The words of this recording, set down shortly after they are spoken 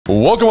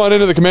Welcome on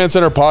into the Command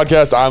Center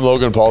podcast. I'm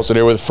Logan Paulson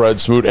here with Fred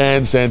Smoot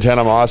and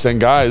Santana Moss. And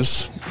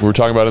guys, we were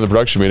talking about in the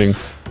production meeting,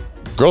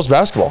 girls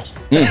basketball.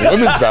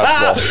 Women's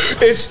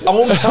basketball. It's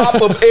on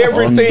top of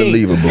everything.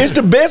 Unbelievable. It's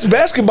the best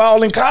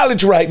basketball in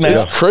college right now.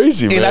 It's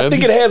crazy, man. And I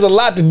think it has a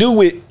lot to do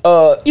with,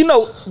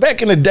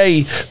 back in the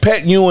day,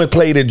 Pat Ewing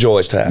played at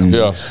Georgetown.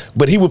 Yeah.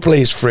 But he would play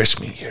his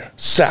freshman year,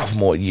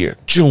 sophomore year,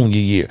 junior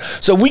year.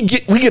 So we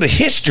get a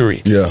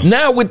history. Yeah.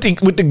 Now with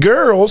the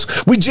girls,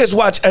 we just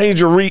watched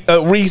Angel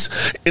Reese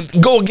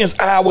go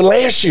against Iowa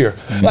last year.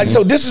 Like,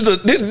 so this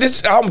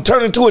is I'm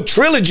turning to a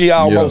trilogy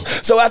almost.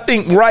 Yeah. So I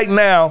think right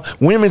now,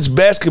 women's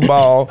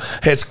basketball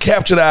has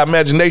captured our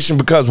imagination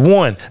because,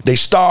 one, they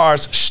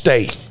stars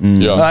stay.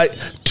 Yeah. Right?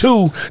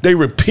 Two, they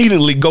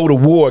repeatedly go to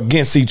war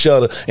against each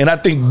other. And I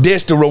think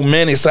that's the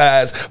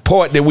romanticized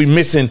part that we're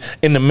missing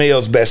in the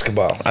males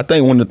basketball. I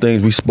think one of the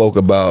things we spoke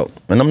about,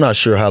 and I'm not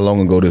sure how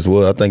long ago this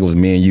was, I think it was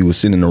me and you were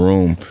sitting in the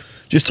room,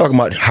 just talking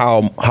about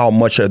how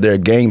much of their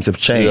games have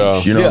changed. Yeah.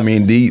 You know what I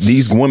mean?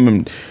 These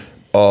women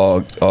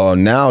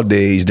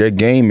nowadays, their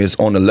game is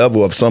on the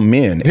level of some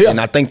men. Yeah. And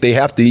I think they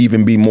have to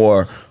even be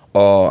more,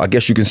 I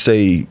guess you can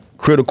say,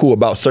 critical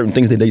about certain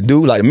things that they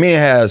do. Like, men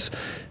has,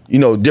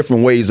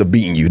 different ways of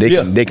beating you.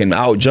 They can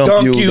out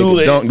jump you, they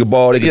can dunk the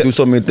ball, they can do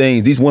so many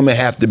things. These women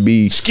have to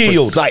be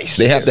skilled. Precise.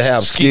 They have to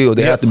have skill.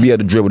 They have to be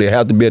able to dribble. They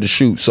have to be able to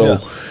shoot. So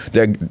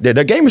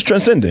their game is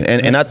transcendent.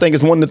 And I think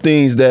it's one of the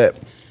things that,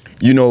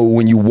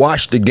 when you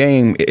watch the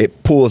game,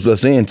 it pulls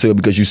us into it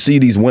because you see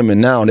these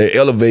women now, they're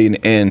elevating.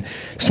 And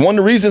it's one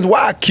of the reasons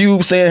why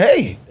Cube saying,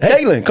 hey,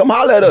 Caitlin, come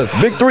holler at us.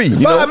 Big three.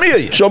 $5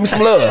 million. Show me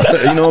some love.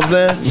 You know what I'm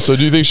saying? So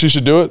do you think she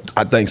should do it?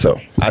 I think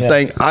so.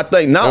 I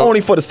think not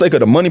only for the sake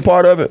of the money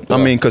part of it, I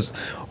mean, because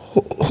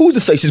who's to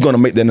say she's going to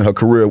make that in her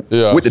career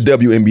with the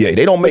WNBA?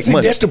 They don't make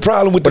money. That's the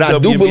problem with the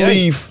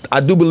WNBA. WNBA.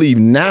 I do believe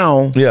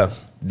now. Yeah.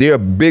 They're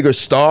bigger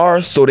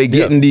stars, so they're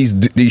getting these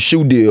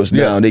shoe deals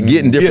now. They're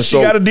getting different. Yeah,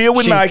 she got a deal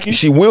with Nike.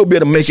 She will be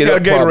able to make it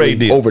up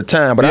probably over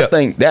time. But I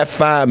think that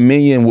 $5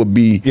 million would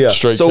be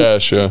straight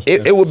cash. Yeah,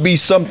 it would be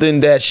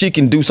something that she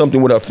can do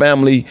something with her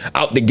family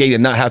out the gate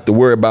and not have to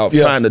worry about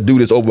trying to do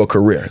this over a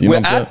career. You know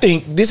what I'm saying? I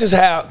think this is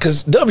how,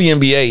 because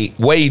WNBA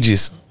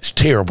wages is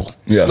terrible.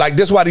 Yeah. Like,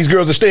 that's why these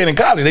girls are staying in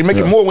college. They make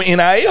it more with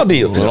NIL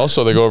deals. And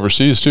also they go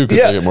overseas too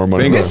because they get more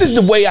money. This is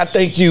the way I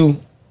think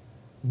you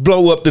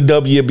blow up the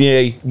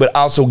WNBA, but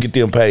also get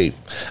them paid.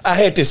 I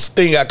had this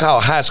thing I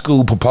call high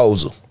school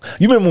proposal.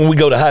 You remember when we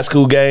go to high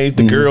school games,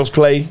 the girls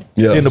play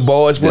and the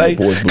boys play?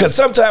 Because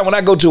sometimes when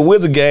I go to a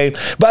Wizard game,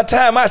 by the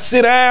time I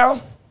sit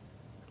down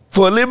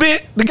for a little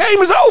bit, the game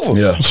is over.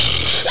 Yeah.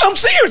 I'm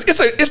serious.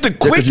 It's the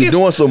quickest. You're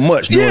doing so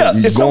much. Yeah,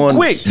 it's so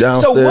quick.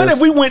 Downstairs. So what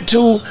if we went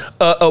to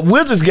a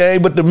Wizards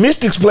game, but the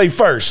Mystics play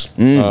first,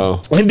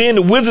 and then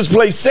the Wizards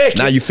play second?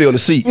 Now you feel the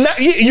seats. Now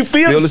you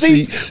feel the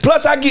seats.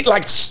 Plus, I get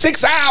like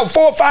 4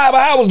 or 5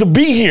 hours to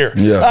be here.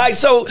 Yeah. All right,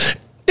 so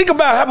think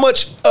about how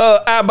much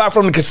I buy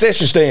from the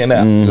concession stand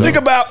now. Think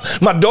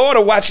about my daughter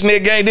watching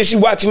that game. Then she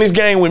watching this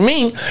game with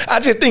me.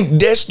 I just think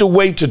that's the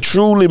way to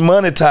truly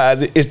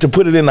monetize it, is to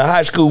put it in a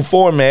high school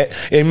format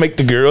and make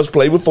the girls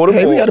play before the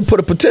boys. We got to put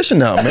a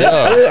petition out,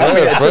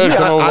 man. Fred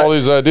come up with all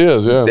these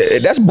ideas. Yeah,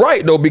 that's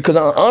bright though, because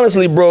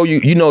honestly, bro,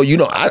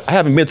 I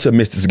haven't been to a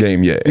Mystics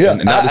game yet. Yeah,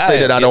 and not to say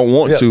that I don't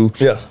want to.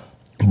 Yeah.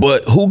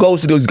 But who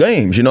goes to those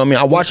games? You know what I mean?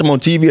 I watch them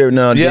on TV every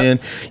now and then.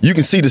 You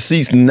can see the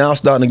seats now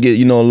starting to get,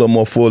 a little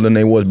more full than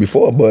they was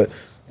before. But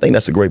I think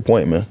that's a great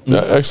point, man. Yeah,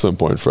 excellent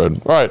point, Fred.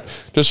 All right.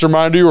 Just a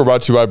reminder, you, we're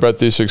brought to you by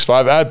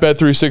Bet365. At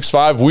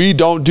Bet365, we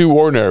don't do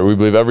ordinary. We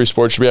believe every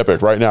sport should be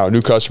epic. Right now,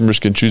 new customers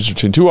can choose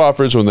between 2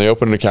 offers when they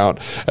open an account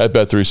at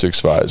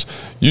Bet365.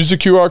 Use the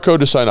QR code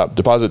to sign up.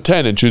 Deposit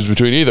 $10 and choose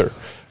between either.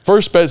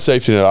 First bet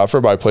safety net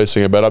offer by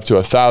placing a bet up to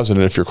 $1,000,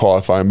 and if your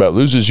qualifying bet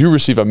loses, you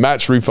receive a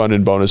match refund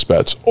in bonus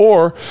bets.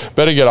 Or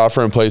betting get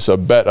offer and place a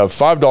bet of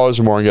 $5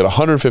 or more and get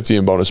 $150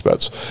 in bonus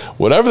bets.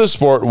 Whatever the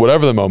sport,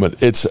 whatever the moment,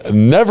 it's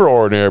never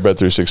ordinary.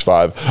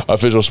 Bet365,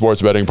 official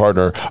sports betting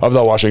partner of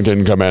the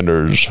Washington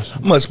Commanders.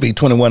 Must be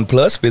 21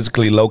 plus,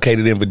 physically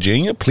located in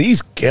Virginia.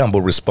 Please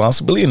gamble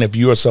responsibly, and if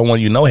you or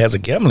someone you know has a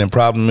gambling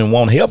problem and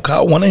want help,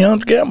 call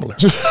 1-800-GAMBLER.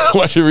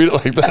 Why'd you read it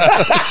like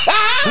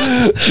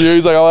that?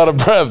 He's like all out of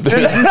breath,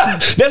 dude.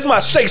 That's my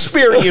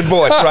Shakespearean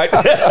voice, right?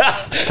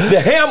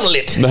 The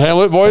Hamlet. The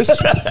Hamlet voice?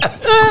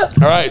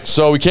 All right,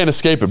 so we can't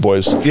escape it,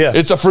 boys. Yeah.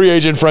 It's a free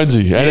agent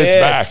frenzy, and it's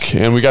back.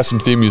 And we got some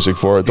theme music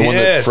for it. The one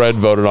that Fred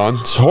voted on.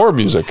 It's horror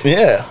music.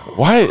 Yeah.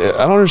 Why? I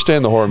don't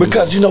understand the horror music.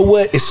 Because you know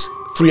what?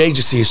 Free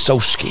agency is so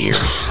scary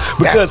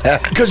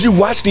because you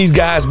watch these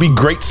guys be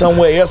great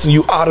somewhere else and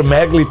you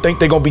automatically think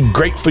they're going to be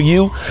great for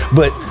you,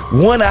 but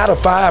 1 out of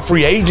 5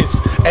 free agents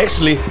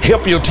actually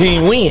help your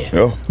team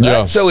win.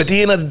 Yeah. So at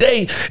the end of the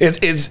day,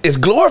 it's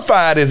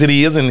glorified as it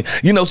is, and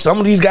some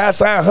of these guys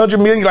sign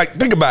 $100 million. Like,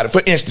 think about it.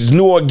 For instance,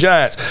 New York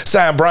Giants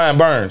signed Brian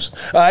Burns.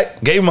 All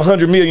right, gave him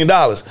 $100 million.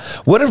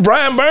 What if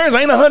Brian Burns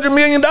ain't $100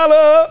 million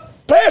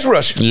pass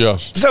rusher. Yeah.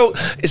 So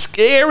it's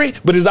scary,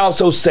 but it's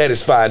also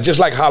satisfying, just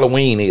like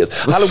Halloween is.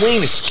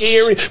 Halloween is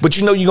scary, but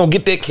you know you're going to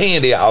get that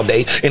candy all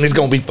day, and it's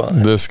going to be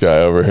fun. This guy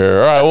over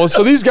here. All right, well,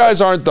 so these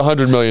guys aren't the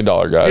 $100 million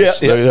guys.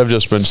 They have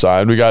just been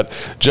signed. We got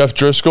Jeff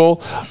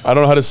Driscoll. I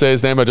don't know how to say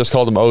his name. I just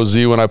called him OZ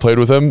when I played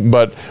with him,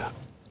 but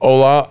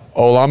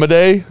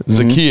Olamide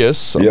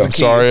Zaccheaus. I'm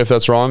sorry if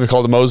that's wrong. I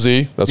called him OZ.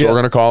 That's what we're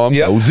going to call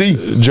him.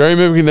 OZ.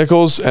 Jeremy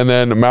McNichols and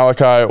then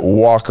Malachi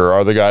Walker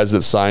are the guys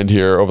that signed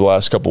here over the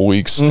last couple of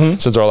weeks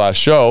since our last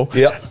show.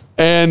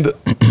 And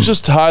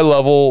just high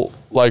level,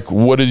 like,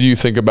 what did you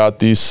think about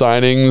these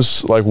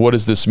signings? Like, what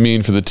does this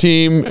mean for the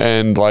team?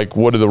 And, like,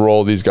 what do the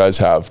role these guys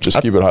have?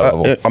 Just keep it high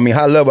level. I mean,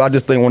 high level, I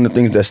just think one of the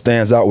things that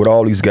stands out with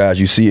all these guys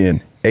you see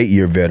in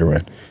 8-year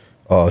veteran,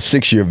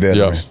 6-year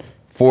veteran,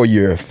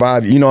 4-year,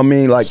 5, you know what I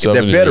mean? Like,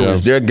 they're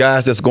veterans. They're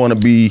guys that's going to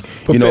be,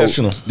 you know,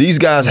 these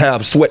guys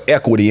have sweat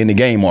equity in the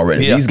game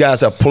already. These guys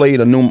have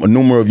played a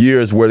number of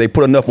years where they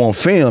put enough on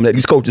film that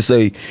these coaches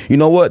say, you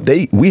know what,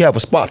 we have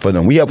a spot for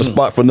them. We have a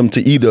spot for them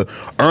to either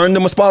earn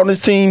them a spot on this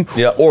team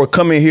or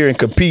come in here and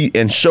compete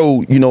and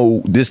show, you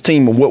know, this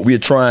team and what we're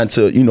trying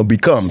to, you know,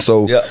 become.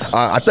 So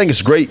I think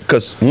it's great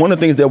because one of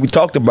the things that we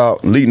talked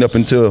about leading up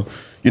until,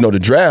 you know, the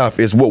draft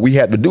is what we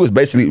had to do is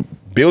basically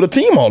build a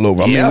team all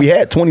over. I mean, we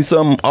had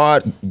 20-some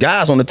odd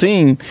guys on the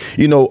team,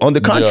 you know, under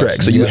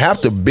contract. So you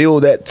have to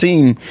build that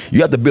team. You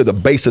have to build the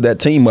base of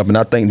that team up, and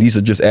I think these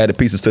are just added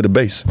pieces to the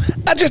base.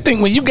 I just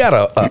think when you got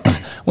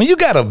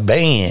a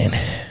band,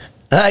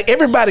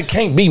 everybody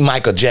can't be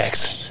Michael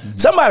Jackson.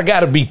 Somebody got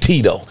to be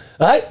Tito,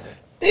 right?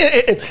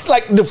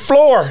 Like the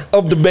floor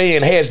of the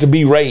band has to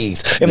be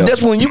raised, and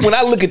that's when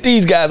I look at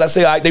these guys, I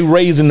say, all right, they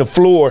raising the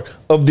floor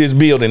of this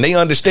building. They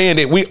understand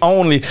that we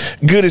only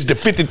good as the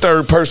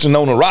 53rd person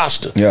on the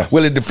roster.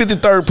 Well, if the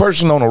 53rd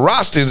person on the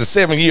roster is a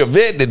 7-year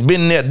vet that's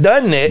been there,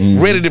 done that,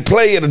 ready to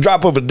play at a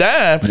drop of a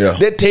dime,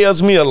 that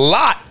tells me a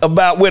lot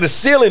about where the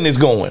ceiling is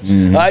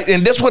going. Right,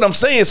 and that's what I'm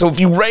saying. So if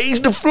you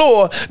raise the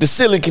floor, the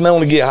ceiling can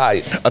only get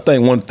higher. I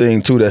think one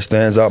thing too that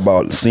stands out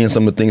about seeing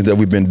some of the things that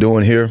we've been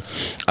doing here.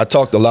 I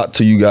talked a lot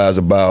to you guys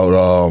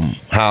about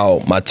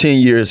how my 10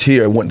 years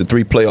here went to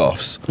 3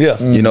 playoffs.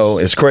 You know,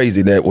 it's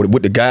crazy that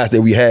with the guys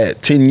that we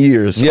had 10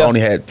 years, I only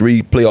had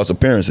 3 playoffs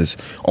appearances.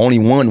 Only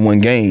won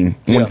one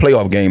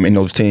playoff game in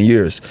those 10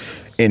 years.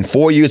 In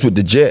 4 years with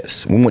the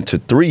Jets, we went to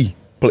 3.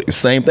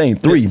 Same thing,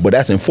 3, but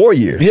that's in 4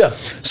 years.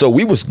 So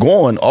we was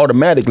going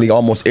automatically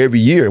almost every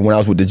year when I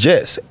was with the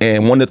Jets.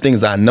 And one of the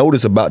things I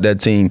noticed about that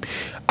team,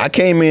 I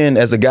came in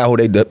as a guy who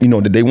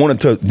they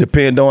wanted to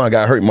depend on. I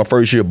got hurt my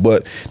first year,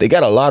 but they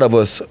got a lot of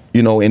us,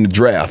 you know, in the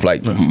draft.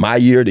 Like my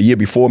year, the year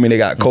before me, they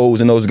got Coles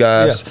and those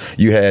guys.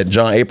 You had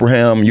John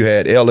Abraham, you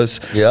had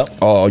Ellis,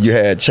 you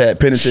had Chad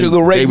Pennington.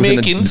 Sugar Ray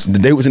Mickens.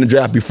 They was in the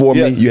draft before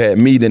me. You had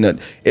me. Then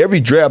every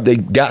draft they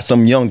got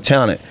some young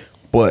talent,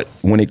 but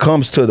when it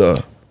comes to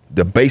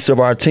the base of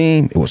our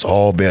team, it was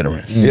all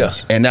veterans.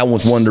 And that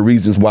was one of the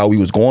reasons why we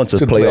was going to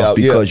the playoffs,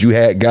 because you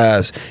had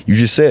guys, you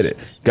just said it,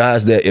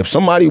 guys that if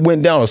somebody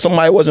went down or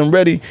somebody wasn't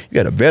ready, you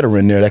had a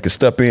veteran there that could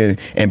step in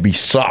and be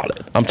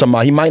solid. I'm talking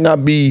about he might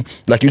not be,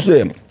 like you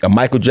said, a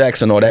Michael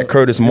Jackson or that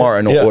Curtis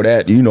Martin or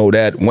that, you know,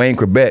 that Wayne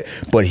Corbett,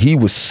 but he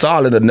was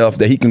solid enough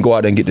that he can go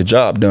out there and get the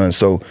job done.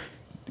 So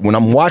when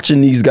I'm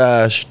watching these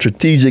guys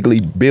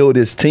strategically build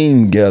this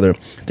team together,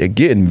 they're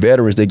getting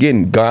veterans. They're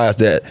getting guys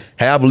that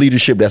have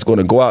leadership that's going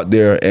to go out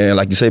there and,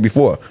 like you said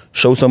before,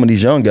 show some of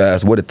these young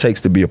guys what it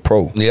takes to be a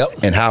pro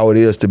and how it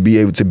is to be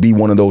able to be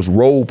one of those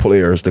role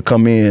players to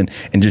come in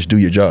and just do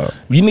your job.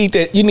 You need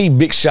that. You need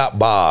Big Shot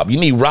Bob. You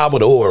need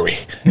Robert Horry.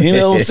 You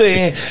know what I'm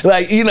saying?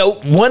 Like, you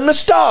know, wasn't a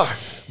star.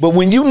 But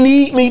when you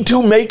need me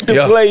to make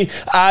the play,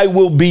 I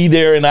will be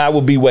there and I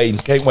will be waiting.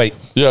 Can't wait.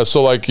 Yeah,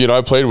 so like, you know,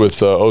 I played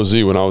with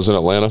OZ when I was in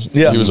Atlanta.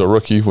 He was a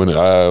rookie when it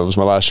was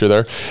my last year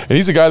there. And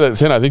he's a guy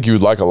that, I think you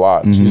would like a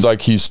lot.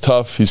 He's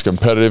tough, he's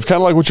competitive, kind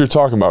of like what you're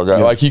talking about,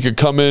 guy. Like he could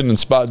come in and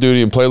spot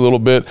duty and play a little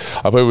bit.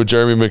 I played with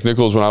Jeremy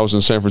McNichols when I was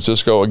in San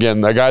Francisco. Again,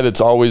 that guy that's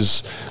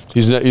always,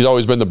 he's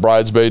always been the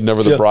bridesmaid,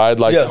 never the bride.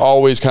 Like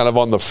always kind of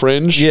on the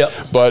fringe,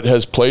 but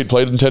has played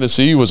in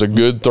Tennessee, was a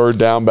good third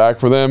down back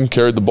for them,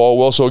 carried the ball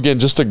well. So again,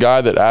 just a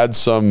guy that adds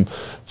some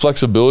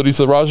flexibility to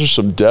the roster,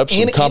 some depth,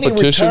 some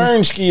competition. And he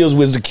return skills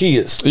with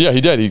Zaccheaus. Yeah, he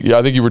did.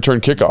 I think he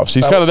returned kickoffs.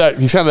 He's kind of that.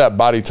 He's kind of that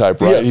body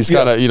type, right? He's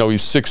kind of, you know,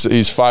 he's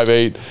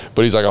 5'8",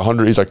 but he's like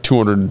 100. He's like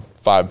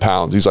 205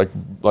 pounds. He's like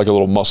a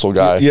little muscle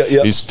guy.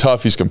 He's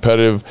tough. He's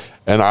competitive.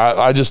 And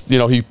I just, you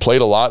know, he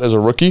played a lot as a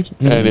rookie,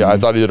 and I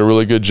thought he did a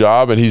really good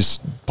job. And he's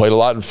played a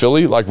lot in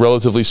Philly, like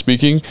relatively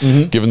speaking,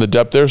 given the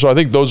depth there. So I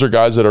think those are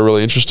guys that are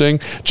really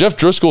interesting. Jeff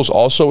Driscoll's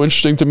also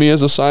interesting to me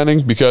as a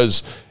signing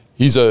because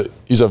He's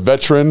a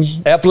veteran,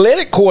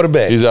 athletic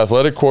quarterback. He's an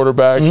athletic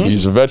quarterback.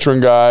 He's a veteran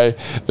guy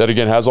that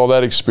again has all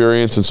that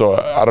experience. And so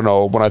I don't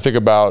know. When I think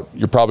about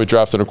you're probably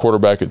drafting a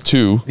quarterback at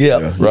 2,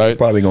 yeah, right? You're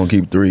probably gonna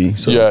keep 3.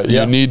 So. Yeah,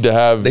 you need to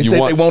have. They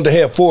said they want to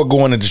have 4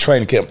 going into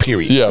training camp.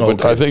 Period. Yeah,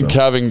 but I think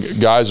having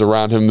guys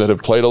around him that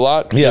have played a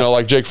lot. You know,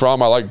 like Jake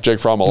Fromm. I like Jake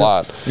Fromm a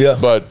lot. Yeah,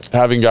 but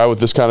having a guy with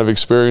this kind of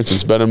experience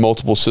that's been in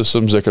multiple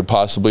systems that could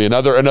possibly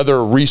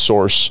another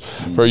resource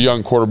for a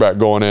young quarterback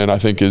going in, I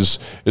think is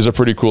a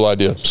pretty cool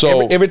idea.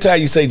 So every time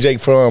you say Jake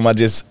Fromm,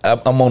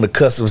 I'm on the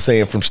cusp of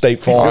saying from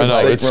State Farm. I know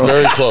it's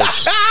very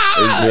close.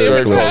 It's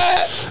very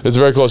close. It's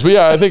very close. But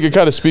yeah, I think it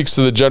kind of speaks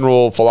to the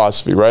general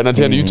philosophy, right? And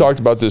Tandy, you talked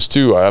about this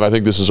too, and I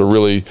think this is a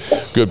really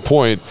good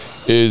point.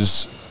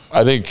 Is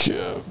I think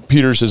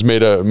Peters has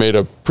made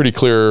a pretty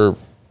clear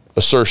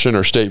assertion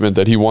or statement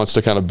that he wants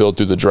to kind of build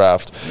through the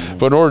draft.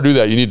 But in order to do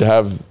that, you need to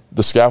have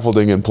the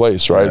scaffolding in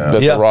place, right?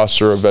 That the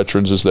roster of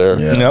veterans is there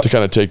to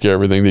kind of take care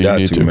of everything that you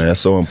need to. Man,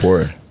 that's so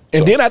important.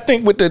 And then I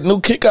think with the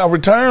new kickoff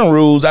return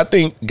rules, I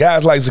think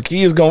guys like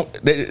Zacchaeus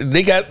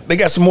they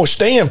got some more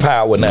staying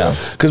power now.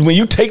 Because when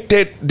you take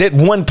that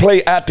one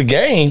play out the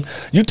game,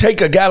 you take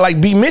a guy like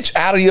B. Mitch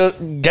out of your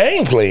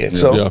game plan.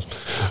 So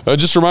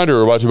just a reminder,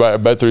 we're about to buy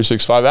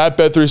Bet365. At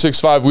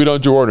Bet365, we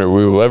don't do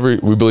ordinary.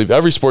 We believe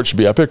every sport should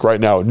be epic.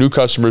 Right now, new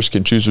customers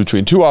can choose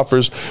between 2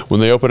 offers when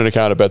they open an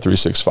account at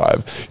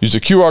Bet365. Use the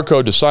QR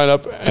code to sign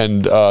up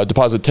and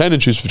deposit 10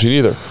 and choose between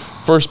either.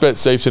 First bet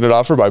saves in an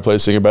offer by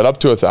placing a bet up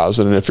to $1,000,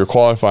 and if your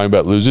qualifying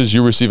bet loses,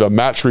 you receive a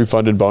match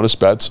refund in bonus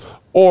bets.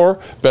 Or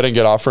bet and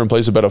get offer and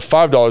place a bet of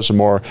 $5 or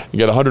more and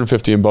get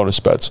 $150 in bonus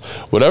bets.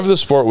 Whatever the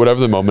sport,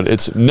 whatever the moment,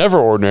 it's never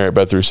ordinary at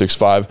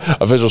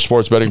Bet365, official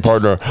sports betting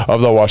partner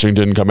of the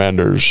Washington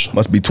Commanders.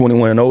 Must be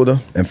 21 and older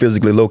and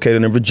physically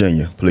located in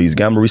Virginia. Please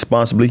gamble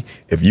responsibly.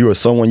 If you or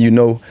someone you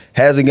know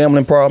has a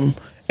gambling problem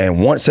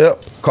and wants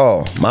help,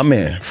 call my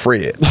man,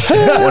 Fred.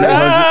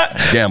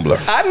 1-800-GAMBLER.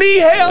 I need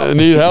help. I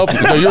need help.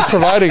 No, you're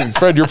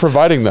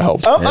providing the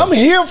help. I'm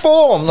here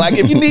for them. Like,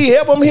 if you need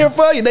help, I'm here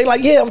for you. They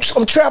like, I'm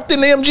trapped in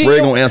the MGM.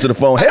 Fred gonna answer the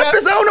phone. Help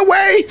is on the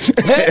way.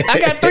 I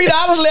got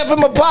 $3 left in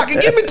my pocket.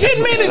 Give me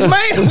 10 minutes,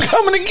 man. I'm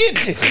coming to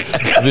get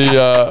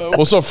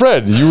you. So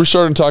Fred, you were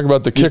starting to talk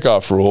about the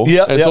kickoff rule.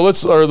 So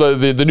let's, or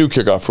the new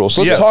kickoff rule.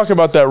 So let's talk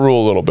about that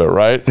rule a little bit,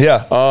 right?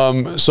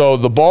 Yeah. So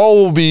the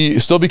ball will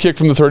still be kicked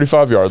from the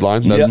 35-yard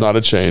line. That's not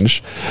a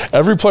change.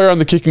 Every player on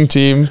the kicking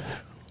team,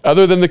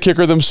 other than the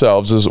kicker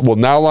themselves, will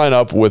now line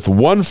up with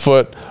 1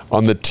 foot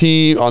on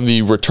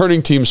the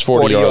returning team's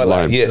 40-yard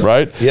line.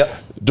 Right? Yep.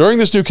 During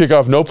this new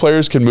kickoff, no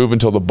players can move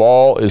until the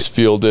ball is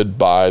fielded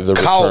by the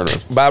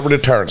returner. By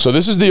returner. So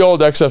this is the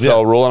old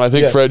XFL rule, and I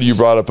think, Fred, you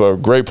brought up a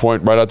great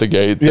point right out the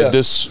gate, that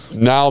this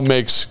now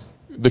makes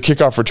the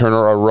kickoff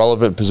returner a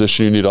relevant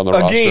position you need on the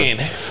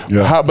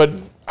roster.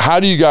 How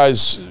do you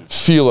guys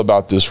feel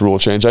about this rule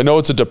change? I know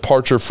it's a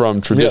departure from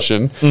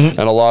tradition, and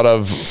a lot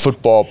of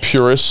football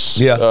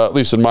purists, at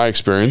least in my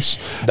experience,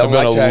 have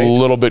been a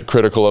little bit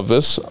critical of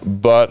this,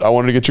 but I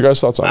wanted to get your guys'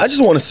 thoughts on it. I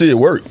just want to see it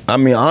work. I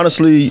mean,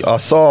 honestly, I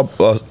saw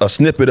a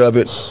snippet of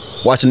it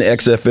watching the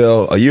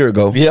XFL a year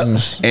ago,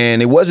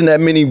 and it wasn't that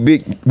many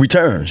big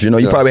returns. You know,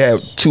 you probably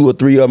had 2 or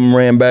 3 of them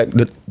ran back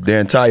the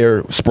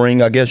entire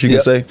spring, I guess you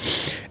could say.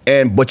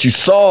 But you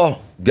saw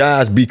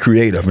guys be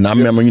creative. And I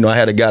remember, I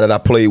had a guy that I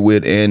played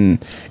with in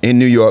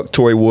New York,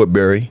 Torrey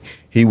Woodbury.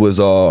 He was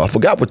I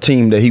forgot what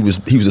team that he was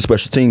a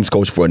special teams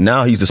coach for.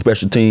 Now he's the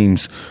special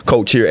teams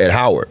coach here at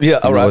Howard.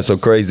 It's so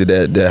crazy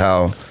that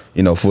how,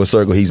 full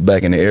circle he's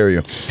back in the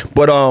area.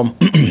 But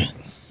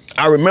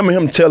I remember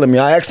him telling me,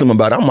 I asked him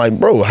about it. I'm like,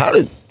 bro, how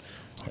do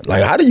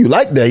you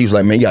like that? He was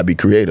like, man, you gotta be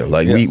creative.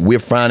 Like we're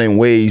finding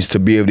ways to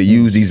be able to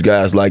use these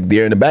guys like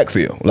they're in the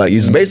backfield. Like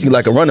it's basically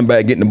like a running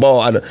back getting the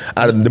ball out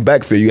of the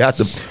backfield. You have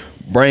to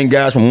bring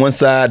guys from one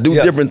side, do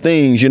different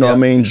things, what I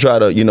mean, try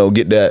to,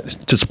 get that,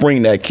 to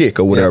spring that kick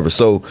or whatever.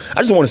 So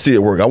I just want to see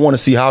it work. I want to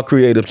see how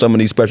creative some of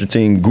these special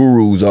team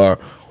gurus are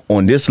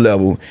on this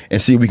level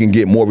and see if we can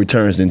get more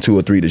returns than 2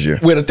 or 3 this year.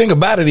 Well, the thing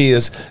about it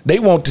is they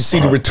want to see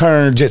the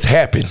return just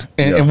happen.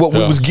 And what we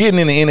was getting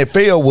in the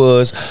NFL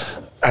was,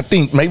 I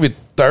think, maybe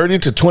 30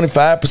 to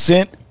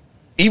 25%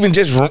 even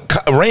just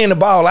ran the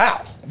ball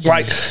out.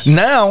 Right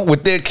now,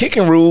 with their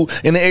kicking rule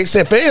in the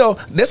XFL,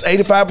 that's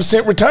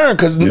 85% return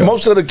because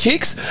most of the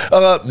kicks,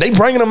 they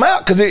bringing them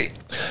out because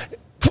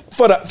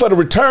for the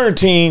return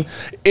team,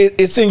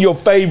 it's in your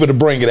favor to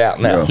bring it out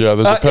now. Yeah,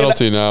 there's a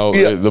penalty now.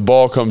 The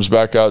ball comes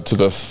back out to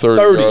the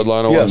 30-yard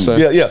line, I want to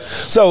say.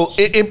 So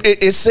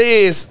it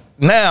says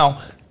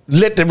now,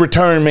 let the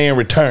return man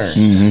return.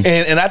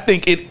 And I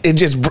think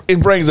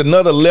it brings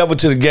another level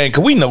to the game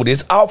because we know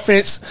this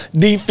offense,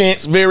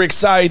 defense, very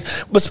exciting,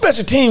 but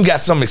special team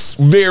got something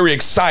very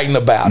exciting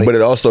about it. But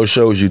it also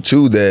shows you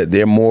too that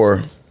they're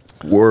more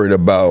worried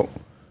about,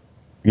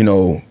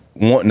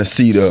 wanting to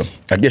see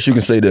I guess you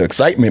can say the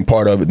excitement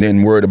part of it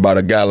than worried about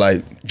a guy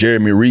like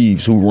Jeremy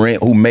Reeves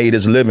who made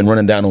his living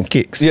running down on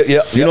kicks. You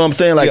know what I'm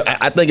saying? Like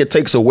I think it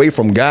takes away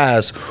from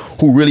guys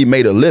who really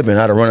made a living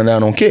out of running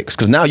down on kicks,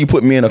 because now you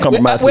put me in a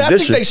compromised position. I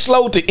think they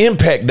slowed the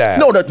impact down.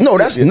 No,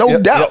 that's no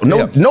doubt.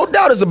 No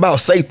doubt it's about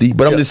safety,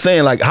 but I'm just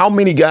saying, like, how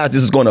many guys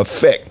this is going to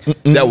affect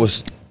that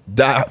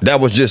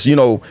was just, you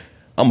know,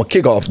 I'm a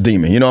kickoff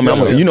demon. You know what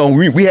I mean? You know,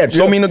 we had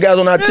so many guys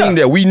on our team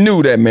that we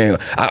knew that, man,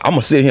 I'm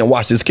going to sit here and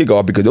watch this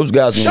kickoff because those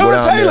guys are going to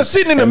go down Sean Taylor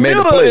sitting in the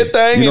middle of that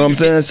thing. You know what I'm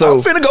saying? So I'm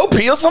finna go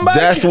peel somebody.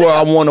 That's where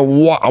I want to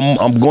watch.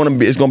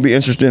 It's going to be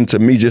interesting to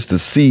me just to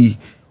see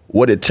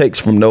what it takes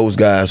from those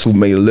guys who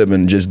made a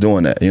living just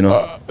doing that, you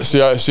know.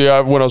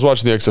 When I was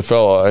watching the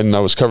XFL and I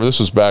was covering, this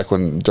was back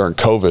during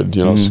COVID,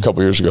 you know, it's a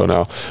couple years ago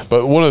now.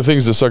 But one of the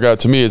things that stuck out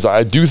to me is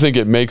I do think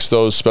it makes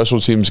those special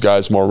teams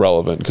guys more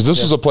relevant, because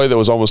this was a play that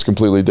was almost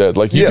completely dead.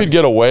 Like you could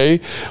get away,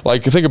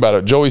 like think about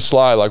it, Joey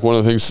Sly, like one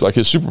of the things, like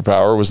his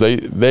superpower was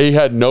they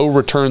had no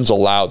returns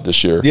allowed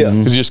this year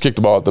because he just kicked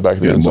the ball at the back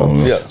of the end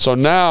zone. So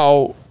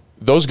now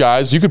those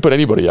guys, you could put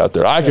anybody out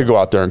there. I could go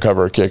out there and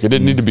cover a kick. It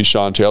didn't need to be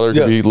Sean Taylor. It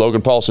could be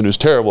Logan Paulson, who's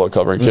terrible at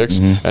covering kicks,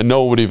 and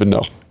no one would even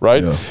know,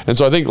 right? And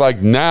so I think,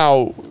 like,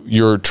 now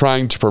you're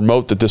trying to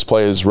promote that this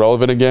play is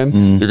relevant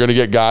again. You're going to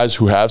get guys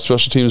who have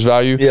special teams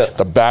value.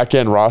 The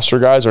back-end roster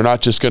guys are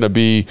not just going to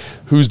be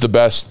who's the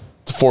best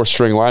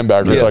fourth-string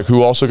linebacker. It's like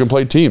who also can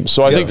play teams.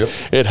 So I think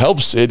it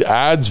helps. It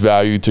adds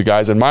value to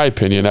guys, in my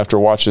opinion, after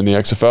watching the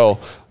XFL,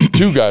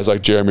 to guys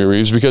like Jeremy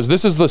Reeves, because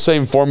this is the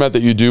same format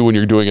that you do when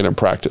you're doing it in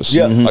practice.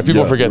 Like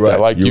people forget that.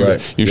 Like you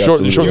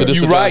shorten the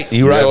distance.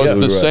 You're right. So it's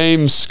the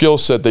same skill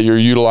set that you're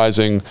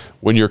utilizing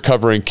when you're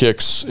covering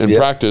kicks in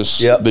practice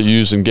that you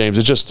use in games.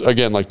 It's just,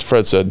 again, like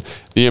Fred said,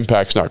 the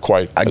impact's not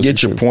quite. I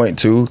get your point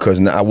too,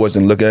 because I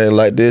wasn't looking at it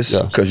like this,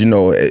 because you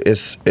know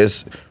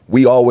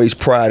we always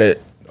prided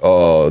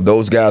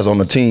those guys on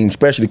the team,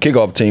 especially the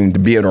kickoff team, to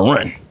be able to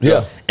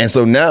run. And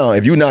so now,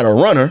 if you're not a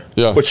runner,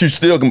 but you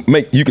still can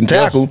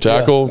tackle.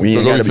 You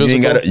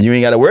ain't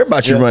got to worry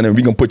about you running.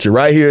 We gonna put you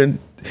right here,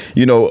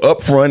 you know,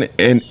 up front,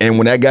 and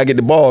when that guy get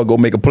the ball, go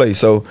make a play.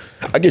 So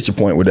I get your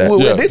point with that.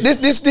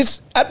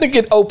 This I think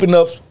it opened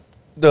up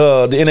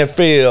the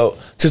NFL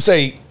to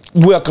say,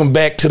 welcome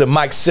back to the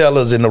Mike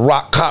Sellers and the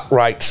Rock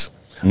Cartwrights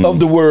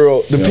of the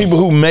world, the people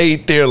who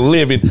made their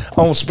living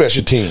on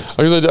special teams.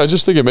 I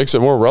just think it makes it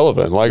more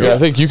relevant. Like I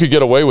think you could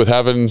get away with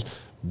having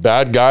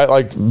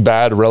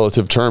bad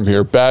relative term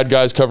here, bad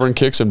guys covering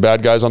kicks and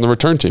bad guys on the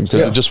return team,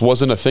 because it just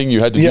wasn't a thing you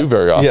had to do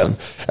very often.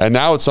 And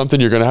now it's something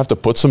you're going to have to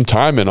put some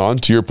time in on,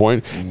 to your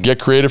point, get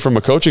creative from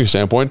a coaching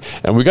standpoint,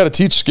 and we got to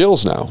teach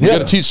skills now. We got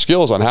to teach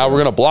skills on how we're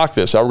going to block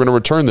this, how we're going to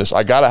return this.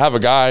 I got to have a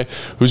guy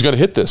who's going to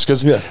hit this,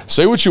 because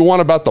say what you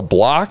want about the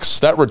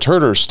blocks, that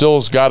returner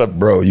still's got to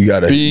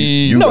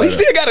he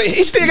still got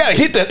to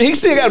hit that. He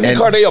still got to be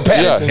Cardale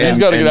Patterson. He's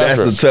got to get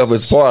after it. That's the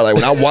toughest part. Like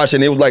when I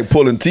watching, it was like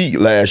pulling teeth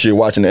last year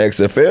watching the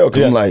XFL.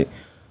 Because I'm like,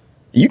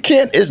 you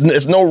can't.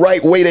 It's no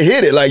right way to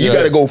hit it. Like you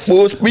got to go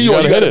full speed, or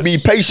you got to be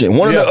patient.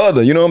 One or the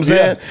other. You know what I'm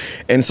saying?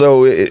 And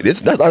so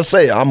it's. I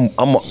say I'm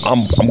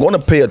going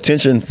to pay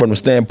attention from the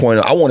standpoint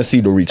of I want to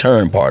see the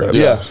return part of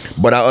it.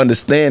 But I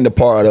understand the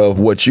part of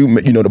what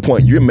the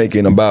point you're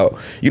making about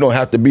you don't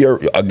have to be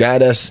a guy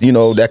that's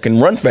that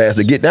can run fast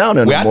to get down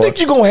there. Well, I think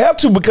you're gonna have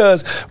to,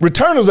 because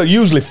returners are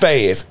usually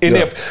fast, and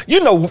if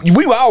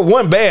we were all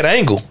one bad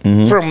angle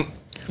from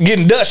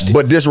getting dusty.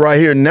 But this right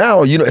here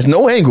now, it's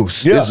no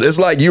angles. It's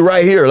like you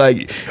right here.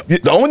 Like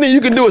the only thing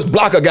you can do is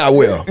block a guy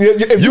well.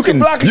 If you can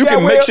block a guy well, you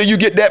can make sure you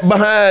get that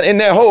behind in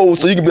that hole,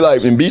 so you can be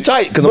like and be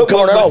tight, because I'm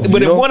coming off.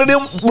 But if one of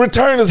them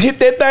returners hit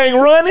that thing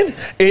running,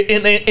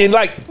 and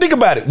like think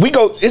about it,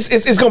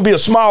 it's gonna be a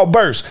small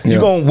burst.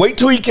 You're gonna wait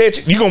till he catch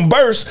it. You're gonna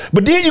burst,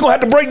 but then you're gonna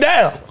have to break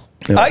down.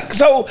 Like,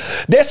 so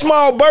that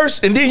small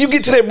burst, and then you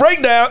get to that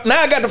breakdown.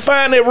 Now I got to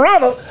find that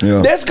runner.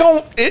 It's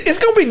gonna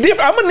be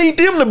different. I'm gonna need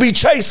them to be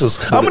chasers.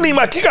 I'm gonna need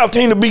my kickoff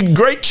team to be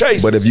great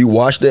chasers. But if you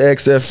watch the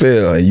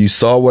XFL and you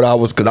saw what I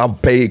was, because I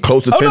paid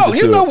close attention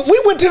to.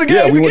 We went to the game.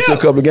 Yeah, we went to a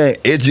couple of games.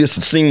 It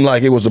just seemed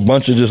like it was a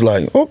bunch of just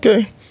like,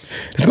 okay,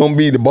 it's gonna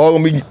be the ball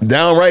gonna be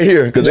down right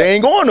here, because they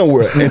ain't going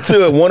nowhere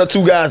until one or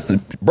two guys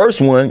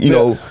burst one.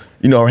 Well,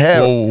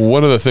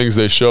 one of the things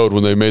they showed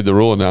when they made the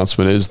rule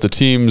announcement is the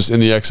teams in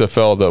the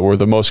XFL that were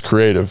the most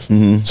creative.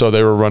 So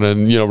they were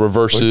running,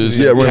 reverses,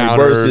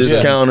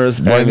 counters,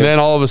 and then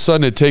all of a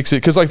sudden it takes it,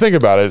 because like think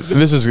about it.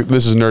 This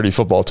is nerdy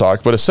football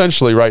talk, but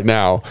essentially right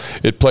now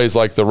it plays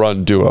like the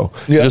run duo,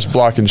 just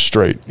blocking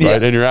straight,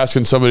 right? And you're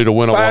asking somebody to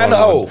win a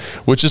one-on-one,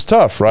 which is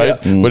tough, right?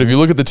 But if you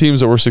look at the teams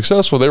that were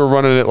successful, they were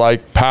running it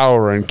like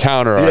power and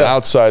counter or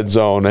outside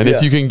zone, and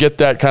if you can get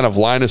that kind of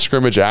line of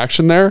scrimmage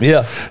action there,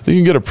 you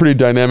can get a pretty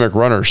dynamic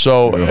runner.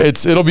 So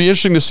it'll be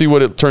interesting to see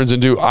what it turns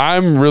into.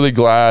 I'm really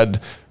glad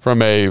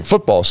from a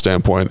football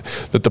standpoint,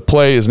 that the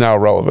play is now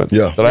relevant.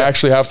 Yeah. That I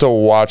actually have to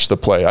watch the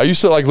play. I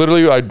used to, like,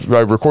 literally,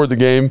 I record the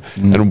game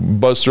and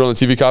buzz through on the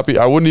TV copy.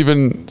 I wouldn't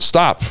even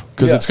stop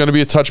because it's going to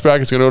be a touchback.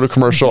 It's going to go to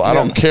commercial. I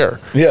don't care.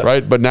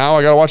 Right. But now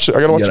I got to watch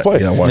the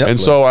play.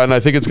 And I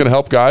think it's going to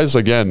help guys,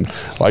 again,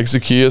 like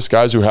Zacchaeus,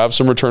 guys who have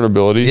some return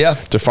ability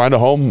to find a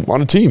home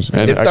on a team.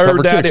 And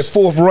third down, that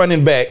fourth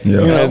running back. You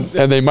know?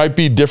 And they might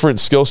be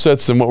different skill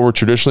sets than what we're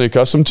traditionally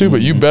accustomed to,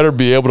 but you better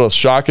be able to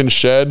shock and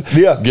shed,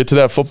 get to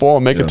that football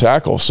and make a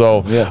tackle.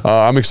 So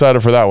I'm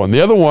excited for that one.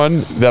 The other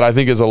one that I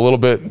think is a little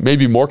bit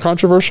maybe more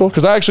controversial,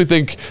 because I actually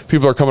think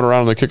people are coming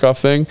around on the kickoff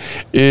thing,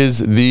 is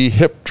the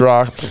hip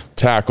drop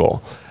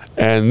tackle.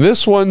 And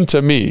this one,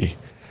 to me,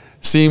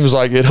 seems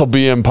like it'll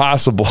be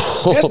impossible.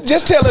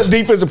 just tell us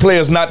defensive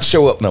players not to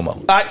show up no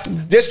more.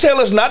 Just tell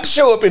us not to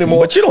show up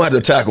anymore. But you don't have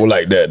to tackle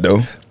like that, though.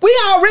 We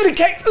already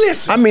can't.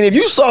 Listen. I mean, if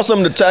you saw some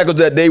of the tackles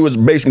that they was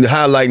basically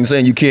highlighting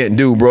saying you can't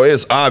do, bro,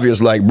 it's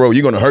obvious, like, bro,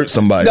 you're going to hurt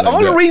somebody. The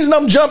only reason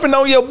I'm jumping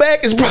on your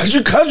back is because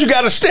you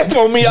got to step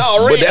on me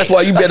already. But that's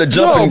why you better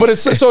jump. No, but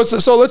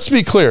so let's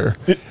be clear.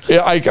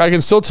 I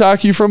can still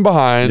tackle you from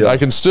behind. I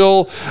can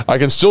still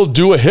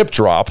do a hip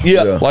drop.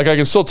 Like I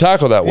can still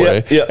tackle that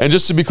way. And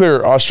just to be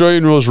clear,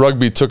 Australian rules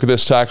rugby took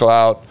this tackle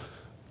out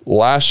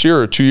last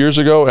year or 2 years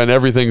ago, and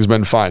everything's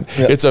been fine.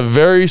 It's a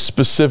very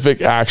specific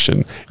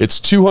action. It's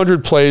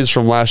 200 plays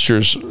from last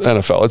year's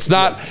NFL. It's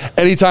not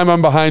anytime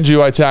I'm behind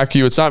you, I tackle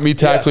you. It's not me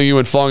tackling you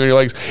and falling on your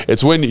legs.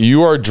 It's when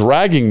you are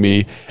dragging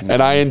me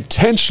and I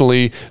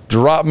intentionally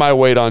drop my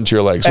weight onto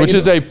your legs, which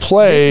is a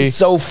play this is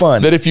so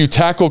fun. that if you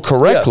tackle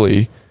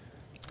correctly,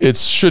 it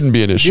shouldn't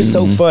be an issue. It's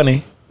so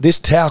funny.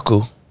 This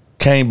tackle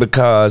came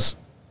because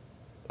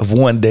of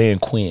one Dan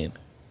Quinn.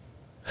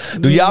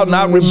 Do y'all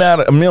not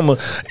remember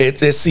at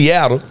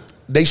Seattle,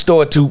 they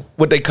started to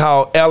what they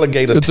call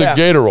alligator It's tackle. a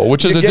gator roll,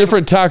 which is a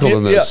different tackle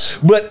than this.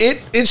 But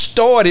it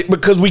started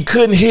because we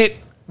couldn't hit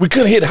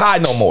high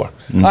no more.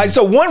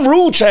 So one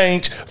rule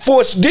change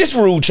forced this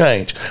rule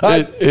change.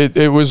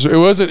 It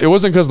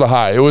wasn't because of the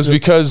high. It was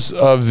because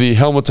of the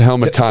helmet to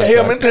helmet contact.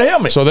 Helmet to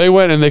helmet. So they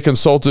went and they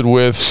consulted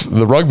with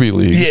the rugby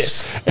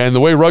leagues. And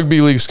the way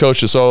rugby leagues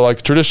coach it, so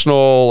like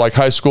traditional, like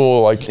high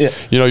school, like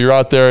you're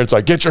out there. It's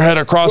like get your head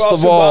across the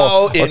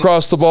ball.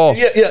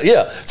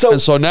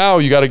 So now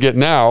you got to get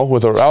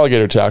with an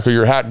alligator tackle.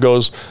 Your hat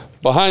goes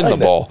behind the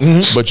ball,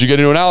 but you get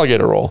into an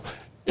alligator roll.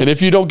 And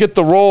if you don't get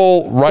the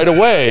roll right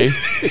away,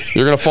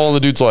 you're going to fall on the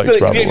dude's legs,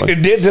 probably.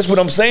 That's what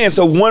I'm saying.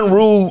 So one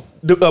rule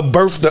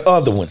birthed the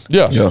other one.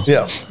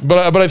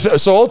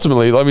 So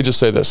ultimately, let me just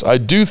say this. I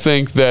do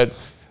think that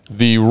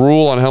the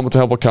rule on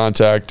helmet-to-helmet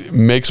contact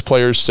makes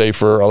players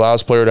safer,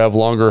 allows players to have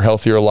longer,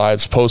 healthier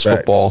lives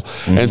post-football.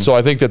 And so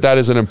I think that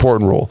is an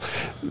important rule.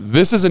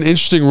 This is an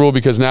interesting rule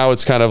because now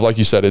it's kind of, like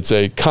you said, it's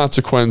a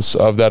consequence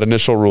of that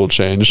initial rule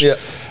change.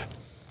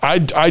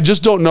 I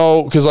just don't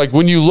know, because like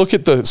when you look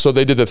at so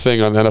they did the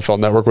thing on NFL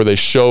Network where they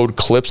showed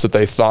clips that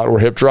they thought were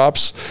hip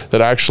drops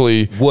that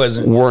actually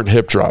weren't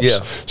hip drops.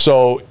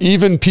 So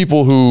even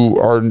people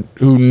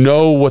who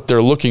know what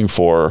they're looking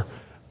for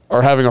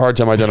are having a hard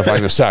time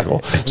identifying this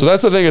tackle. So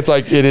that's the thing. It's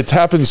like it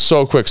happens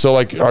so quick. So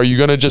like, are you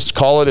going to just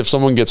call it if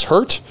someone gets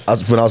hurt? I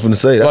was going to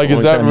say, that's like,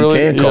 is that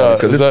really?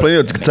 Because there's plenty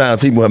of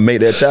times people have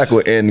made that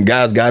tackle and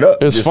guys got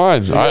up. It's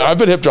fine. I've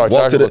been hip drop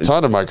tackled a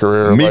ton in my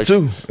career. Me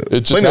too.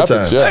 It just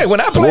happens. Hey, when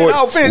I played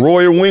offense,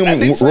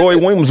 Roy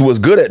Williams was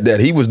good at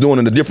that. He was doing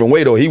it a different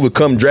way though. He would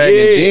come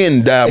dragging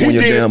and dive on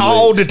your damn legs.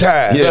 All the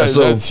time.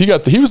 So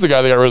he was the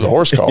guy that got rid of the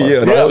horse collar.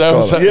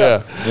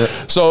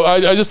 So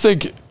I just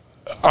think.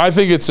 I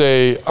think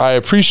I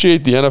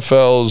appreciate the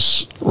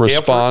NFL's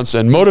response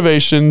and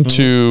motivation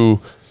to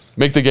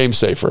make the game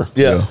safer.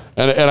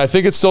 And I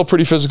think it's still a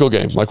pretty physical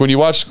game. Like when you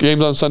watch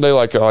games on Sunday,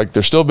 like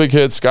there's still big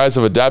hits. Guys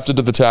have adapted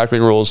to the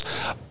tackling rules.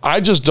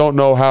 I just don't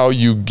know how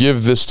you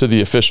give this to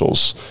the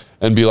officials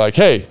and be like,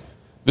 hey,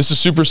 this is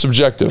super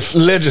subjective.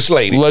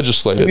 Legislated.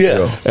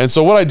 And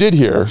so what I did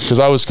here, because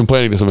I was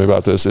complaining to somebody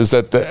about this, is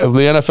that the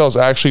NFL is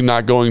actually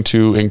not going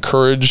to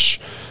encourage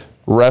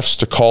refs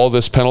to call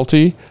this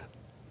penalty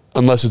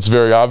unless it's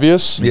very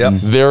obvious.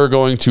 They're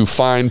going to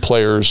fine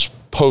players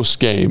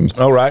post-game.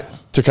 All right.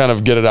 To kind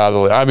of get it out of the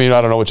way. I mean,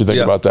 I don't know what you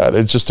think about that.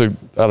 It's just I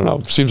don't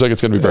know. Seems like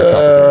it's going to be very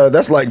complicated.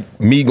 That's like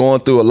me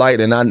going through a light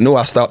and I know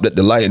I stopped at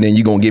the light and then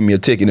you're going to give me a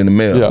ticket in the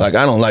mail. Like,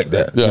 I don't like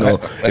that. You know?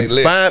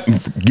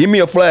 Give me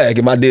a flag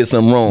if I did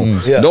something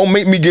wrong. Don't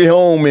make me get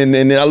home and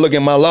then I look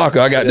in my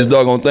locker, I got this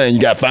doggone thing. You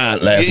got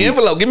fined last week.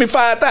 Envelope, give me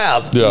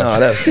 5,000.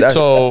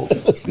 No,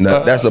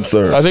 that's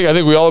absurd. I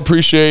think we all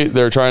appreciate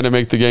they're trying to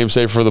make the game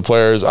safe for the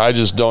players. I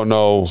just don't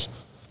know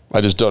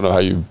how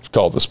you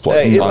call this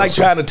play. Hey, it's like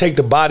trying to take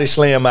the body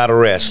slam out of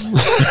wrestling. You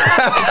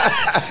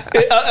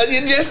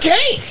just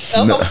can't.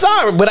 I'm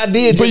sorry, but I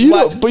did. But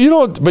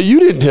you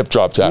didn't hip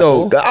drop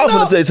tackle. No, I was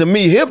going to say, to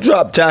me, hip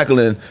drop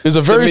tackling is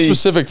a very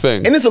specific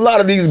thing, and it's a lot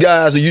of these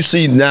guys that you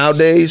see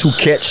nowadays who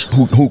catch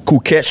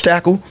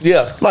tackle.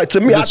 Yeah, like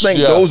to me, I think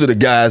those are the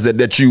guys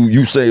that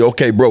you say,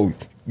 okay, bro,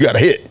 You got to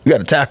hit. You got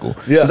to tackle.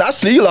 Yeah. Because I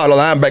see a lot of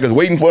linebackers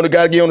waiting for the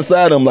guy to get on the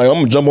side of them. Like, I'm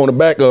going to jump on the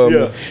back of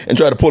him and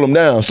try to pull him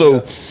down.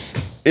 So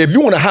if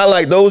you want to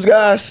highlight those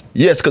guys,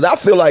 yes, because I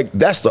feel like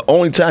that's the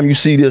only time you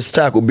see this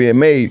tackle being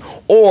made.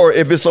 Or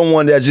if it's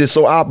someone that just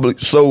so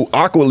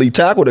awkwardly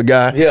tackled a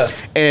guy,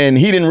 and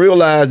he didn't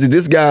realize that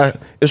this guy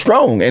is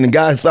strong, and the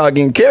guy started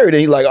getting carried,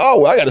 and he's like,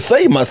 oh, I got to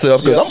save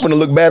myself because I'm going to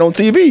look bad on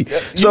TV.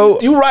 So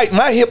you're right.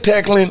 My hip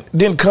tackling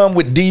didn't come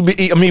with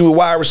with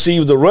wide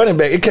receivers or running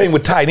back. It came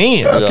with tight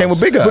ends. It came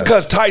with big guys.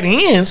 Because tight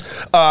ends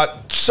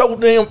so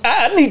damn.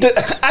 I need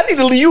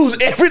to use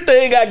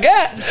everything I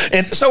got,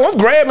 and so I'm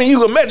grabbing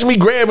you. Imagine me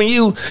grabbing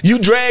you, you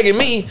dragging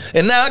me,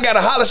 and now I got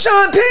to holler,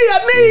 Sean T, I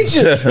need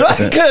you,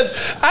 because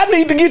I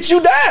need to get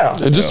you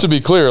down. And just to be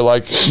clear,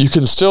 like you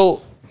can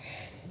still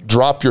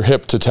drop your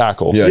hip to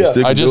tackle.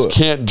 I just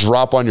can't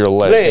drop on your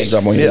legs.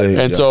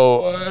 And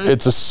so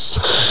it's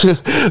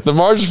the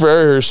margin for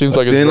error here seems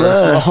like it's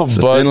very small,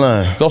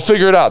 but they'll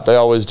figure it out. They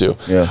always do.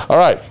 All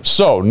right.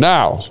 So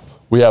now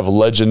we have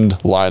Legend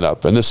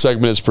Lineup. And this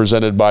segment is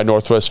presented by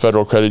Northwest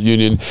Federal Credit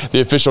Union,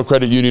 the official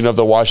credit union of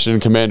the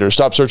Washington Commanders.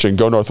 Stop searching.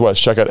 Go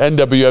Northwest. Check out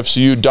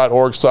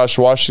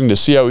nwfcu.org/Washington to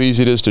see how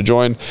easy it is to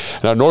join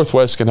and how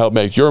Northwest can help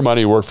make your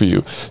money work for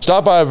you.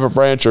 Stop by a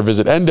branch or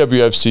visit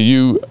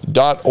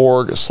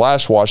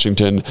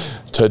nwfcu.org/Washington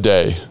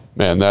today.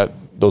 Man,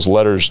 those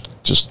letters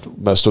just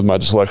messed with my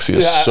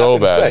dyslexia so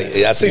bad.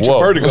 I see your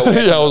vertigo.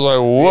 I was like,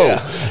 whoa.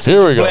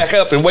 Here we go. Black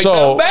up and wake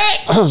up back.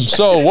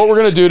 So what we're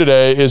going to do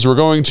today is we're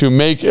going to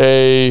make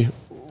a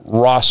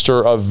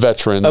roster of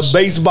veterans. A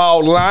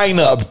baseball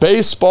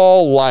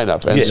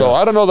lineup. And so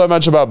I don't know that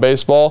much about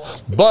baseball,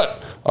 but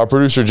our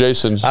producer,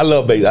 Jason. I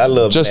love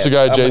baseball. Just a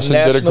guy,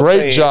 Jason, did a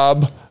great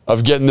job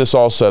of getting this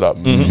all set up.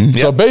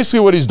 So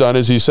basically what he's done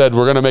is he said,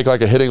 we're going to make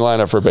like a hitting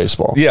lineup for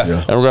baseball.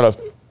 And we're going to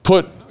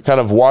put kind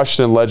of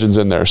Washington legends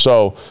in there.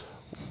 So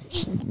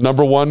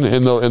number one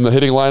in the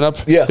hitting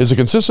lineup is a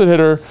consistent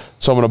hitter,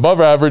 someone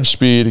above average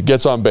speed,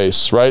 gets on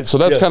base, right? So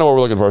that's kind of what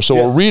we're looking for. So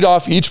we'll read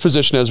off each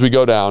position as we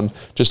go down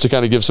just to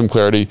kind of give some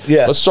clarity.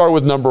 Let's start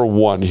with number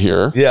one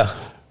here.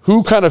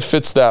 Who kind of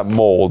fits that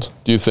mold,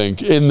 do you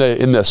think, in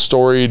the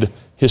storied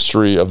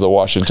history of the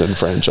Washington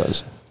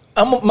franchise?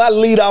 I'm my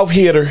leadoff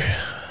hitter.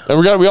 And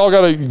we all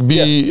got to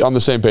be on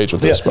the same page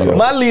with this. By the way.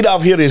 My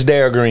leadoff hitter is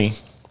Darrell Green.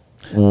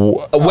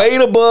 Way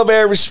above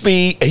average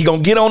speed. He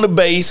gonna get on the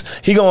base.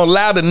 He gonna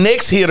allow the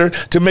next hitter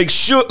to make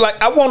sure.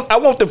 Like I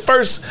want the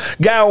first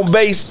guy on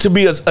base to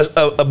be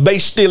a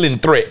base stealing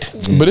threat.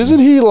 But isn't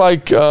he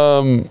like?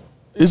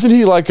 He's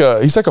like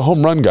a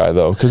home run guy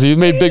though, because he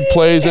made big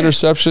plays,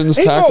 interceptions,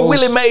 tackles. More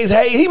Willie Mays.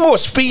 Hey, he more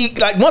speed.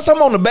 Like once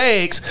I'm on the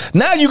bags,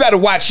 now you got to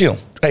watch him.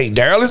 Hey,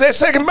 Darrell is at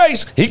second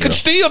base. He could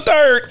steal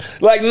third.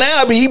 Like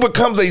now, he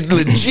becomes a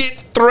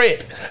legit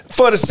threat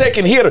for the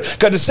second hitter,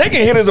 because the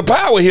second hitter is a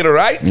power hitter,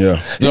 right?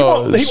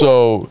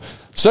 So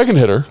second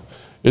hitter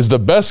is the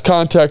best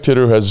contact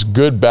hitter who has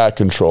good bat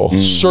control.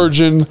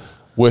 Surgeon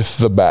with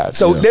the bat.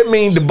 So that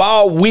means the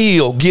ball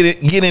will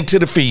get into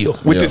the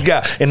field with this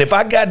guy. And if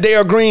I got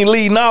Darrell Green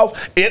leading off,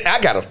 I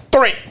got a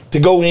threat to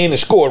go in and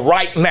score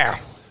right now.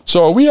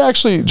 So are we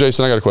actually,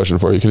 Jason, I got a question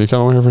for you. Can you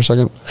come over here for a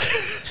second?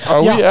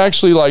 Are we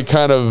actually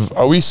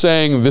are we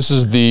saying this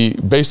is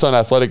based on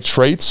athletic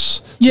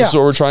traits? This is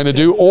what we're trying to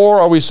do? Or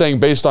are we saying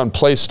based on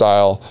play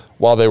style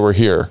while they were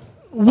here?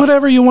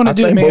 Whatever you want to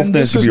do, man.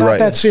 This is not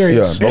that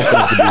serious. Yeah, both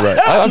things could be right.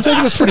 I'm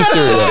taking this pretty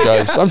serious,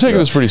 guys. I'm taking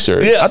this pretty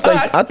serious. Yeah,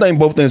 I think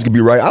both things could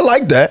be right. I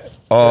like that.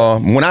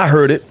 When I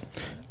heard it,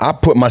 I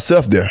put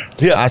myself there.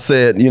 I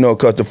said,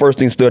 because the first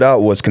thing stood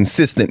out was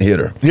consistent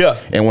hitter.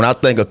 And when I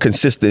think a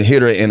consistent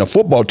hitter in a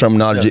football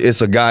terminology,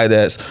 it's a guy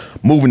that's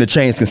moving the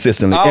chains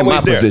consistently in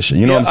my position.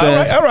 You know what I'm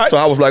saying? All right. So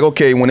I was like,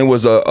 okay, when it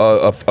was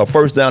a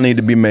first down needed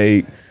to be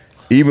made,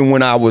 even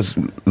when I was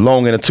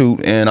long in the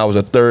tooth and I was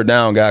a third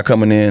down guy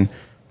coming in,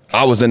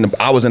 I was in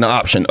the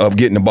option of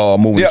getting the ball,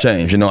 moving the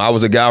chains. I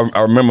was a guy.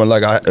 I remember,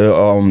 like I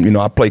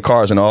played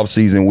cards in the off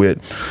season with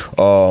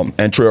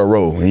Antrell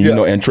Rowe, and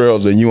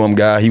Antrell's a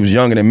guy. He was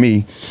younger than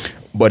me,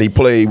 but he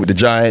played with the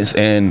Giants,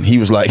 and he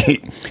was like,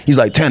 he's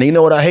like, Tanner, you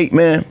know what I hate,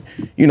 man?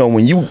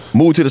 When you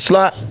move to the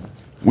slot,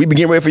 we be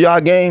getting ready for y'all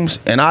games,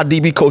 and our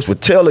DB coach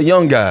would tell the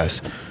young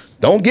guys,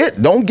 Don't get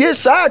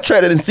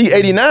sidetracked and see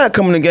 89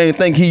 coming in the game and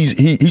think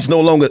he's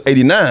no longer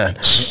 89.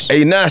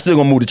 89 still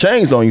gonna move the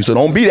chains on you, so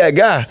don't be that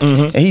guy.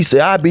 And he said,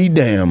 I be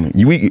damn.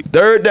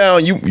 Third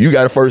down, you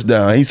got a first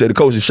down. He said the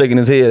coach is shaking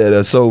his head at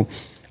us. So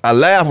I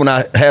laugh when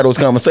I had those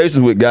conversations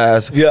with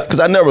guys,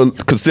 because I never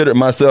considered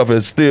myself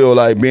as still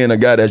like being a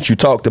guy that you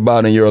talked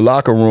about in your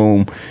locker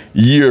room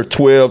year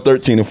 12,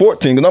 13, and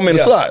 14, because I'm in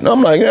the slot. And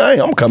I'm like,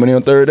 I'm coming in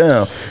on third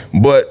down.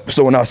 But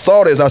so when I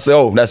saw this, I said,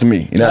 oh, that's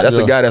me. That's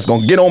a guy that's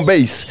going to get on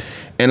base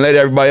and let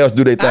everybody else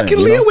do their thing. I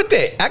can live with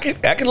that.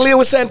 I can live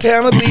with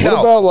Santana lead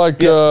off. What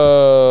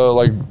about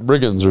like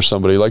Riggins or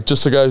somebody, like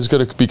just a guy who's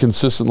going to be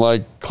consistent,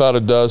 like Cloud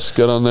of Dust,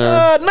 get on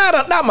there?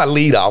 Not my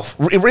lead off.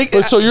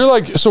 So you're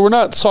like, so we're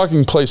not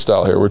talking play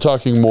style here. We're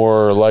talking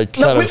more like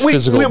kind of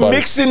physical. We're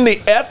mixing the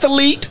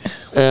athlete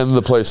and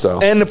the play style.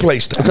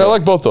 Okay, I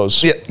like both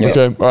those. Yeah.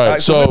 Okay. All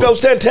right. So we go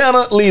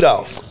Santana lead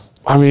off.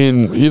 I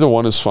mean, either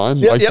one is fine.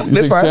 Yeah,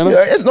 that's fine.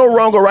 Yeah, it's no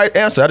wrong or right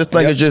answer. I just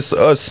think it's just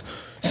us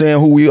saying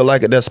who we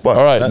like at that spot.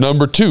 All right,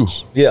 number 2.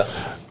 Yeah.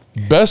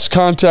 Best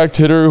contact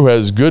hitter who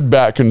has good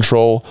bat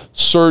control,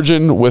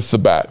 surgeon with the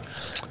bat.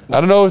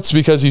 I don't know if it's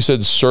because you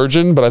said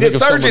surgeon, but I think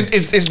surgeon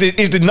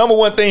is the number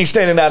one thing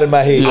standing out in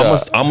my head. Yeah.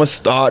 I'm going to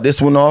start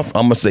this one off.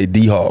 I'm going to say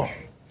D Hall.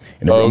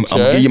 And I'm going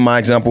to give you my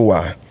example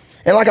why.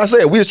 And like I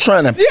said, we was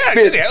trying to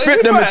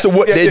fit them into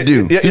what they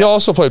do. He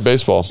also played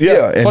baseball.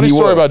 Yeah. Funny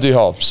story about D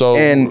Hall. So,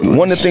 and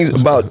one of the things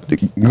about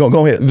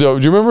go ahead. Do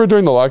you remember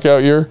during the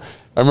lockout year?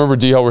 I remember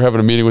D Hall. We were having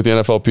a meeting with the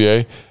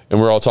NFLPA, and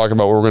we were all talking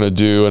about what we're going to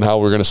do and how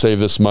we're going to save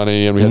this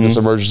money. And we had this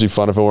emergency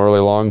fund if it went really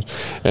long,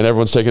 and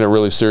everyone's taking it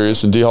really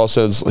serious. And D Hall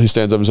says, he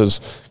stands up and says,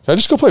 "Can I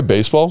just go play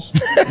baseball,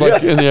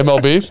 like in the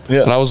MLB?"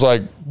 Yeah. And I was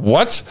like,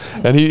 "What?"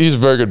 And he's a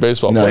very good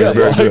baseball player.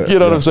 Very good. You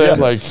know what I'm saying?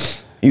 Like.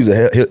 He's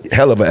a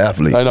hell of an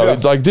athlete. I know. Yeah.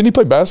 Like, didn't he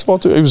play basketball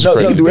too? He was crazy.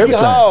 He can do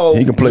everything.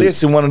 He can play.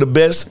 Listen, one of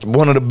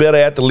the better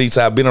athletes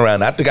I've been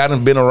around. I think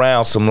I've been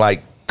around some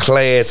like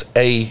Class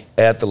A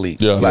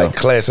athletes.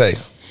 Class A.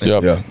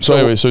 Yeah. So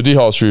anyway, so D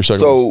Hall's for your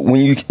second. So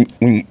when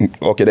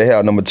they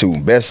have number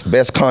 2,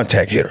 best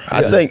contact hitter.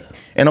 I think,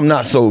 and I'm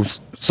not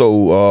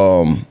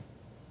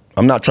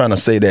I'm not trying to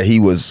say that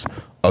he was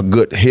a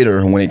good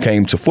hitter when it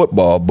came to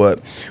football,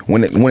 but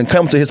when it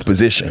comes to his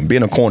position,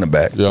 being a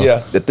cornerback,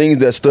 the things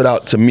that stood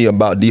out to me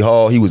about D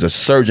Hall, he was a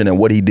surgeon at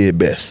what he did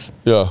best.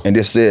 Yeah. And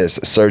this says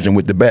surgeon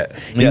with the bat.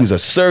 He was a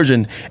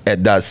surgeon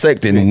at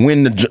dissecting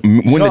when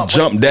to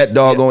jump that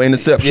doggone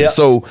interception.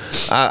 So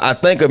I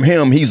think of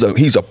him, he's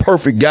a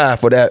perfect guy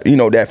for that,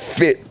 that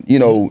fit,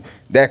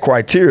 that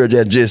criteria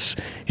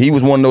that he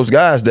was one of those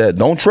guys that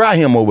don't try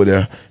him over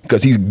there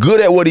because he's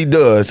good at what he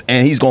does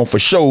and he's going to for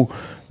sure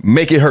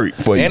make it hurt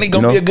for you. And he's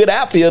going to be a good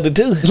outfielder,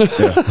 too.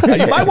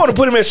 You might want to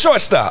put him at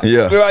shortstop.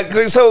 Yeah.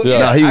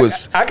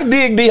 I can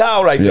dig D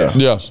Hall right there.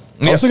 Yeah.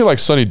 I was thinking like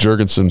Sonny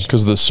Jurgensen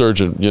because of the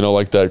surgeon,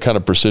 like that kind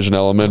of precision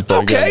element.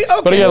 But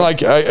again,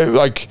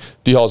 like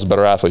D Hall's a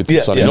better athlete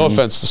than Sonny. No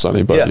offense to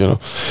Sonny, but All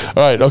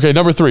right, okay,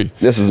 number 3.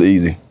 This is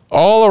easy.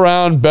 All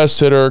around best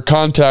hitter,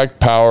 contact,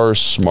 power,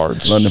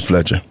 smarts. London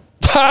Fletcher.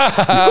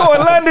 You going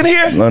London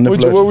here? London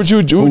Fletcher. Where would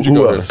you go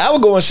here? I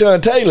would go with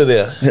Sean Taylor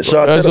there.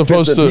 As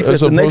opposed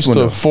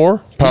to 4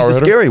 power He's a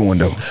scary one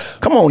though.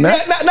 Come on now.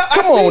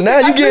 Come on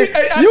now. Come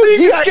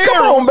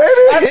on, baby.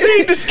 I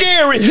see the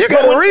scary. You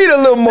gotta read a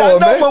little more,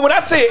 man. But when I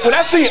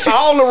see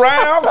all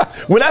around,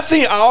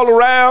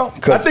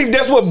 I think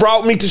that's what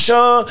brought me to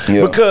Sean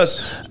because.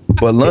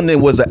 But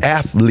London was an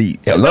athlete.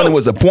 London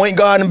was a point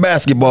guard in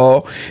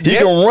basketball. He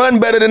can run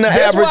better than the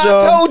average. That's why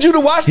I told you to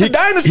watch the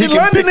Dynasty.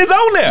 London is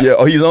on there.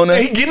 Yeah, he's on there.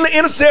 He getting the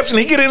interception.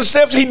 He get an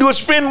interception. He do a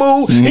spin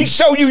move. He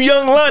show you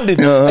young London.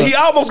 He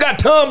almost got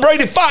Tom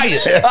Brady fired.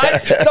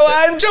 Right? So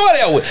I enjoy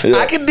that one.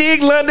 I can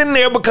dig London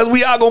there because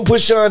we are gonna put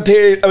Sean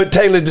Taylor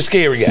the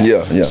scary guy.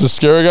 Yeah. He's the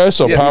scary guy.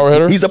 So power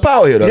hitter. He's a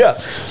power hitter. Yeah.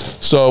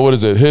 So what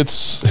is it?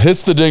 Hits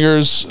the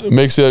dingers,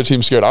 makes the other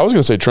team scared. I was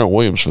going to say Trent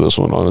Williams for this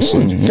one,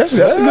 honestly. That's a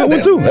good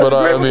one too. But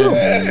I mean,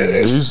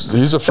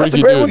 he's a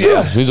freaky dude.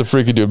 Yeah, he's a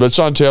freaky dude. But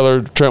Sean Taylor,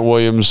 Trent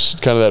Williams,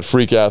 kind of that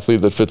freak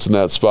athlete that fits in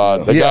that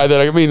spot. A guy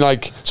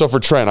that so for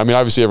Trent,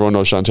 obviously everyone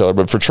knows Sean Taylor,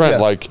 but for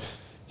Trent,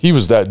 he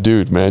was that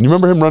dude, man. You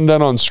remember him running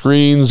down on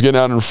screens, getting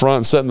out in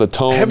front, setting the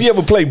tone? Have you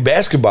ever played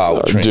basketball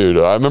with Trent? Dude,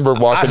 I remember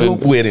walking in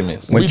with him.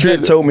 When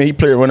Trent told me he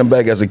played running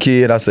back as a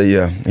kid, I said,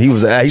 yeah. He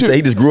said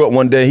he just grew up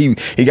one day.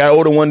 He got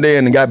older one day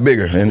and got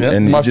bigger.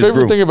 And my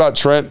favorite thing about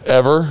Trent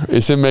ever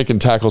is him making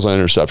tackles on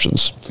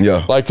interceptions.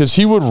 Yeah. Because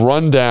he would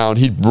run down,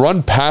 he'd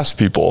run past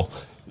people,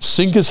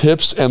 sink his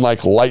hips and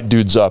light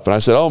dudes up. And I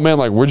said, oh man,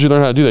 where'd you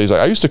learn how to do that? He's like,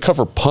 I used to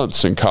cover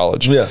punts in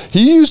college. Yeah.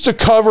 He used to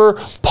cover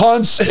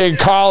punts in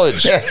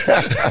college.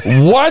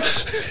 What?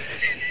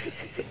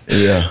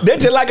 Yeah. They're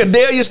just like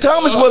Adelius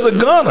Thomas was a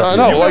gunner. I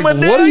know. What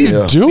are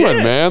you doing,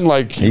 man?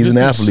 He's an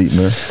athlete,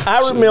 man.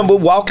 I remember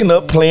walking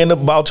up playing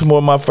at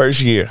Baltimore my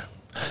first year.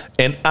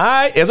 And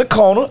as a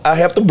corner, I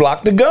have to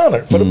block the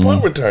gunner for the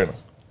punt returner.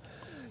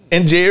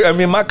 And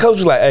my coach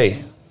was like,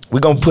 hey, we're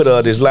going to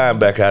put this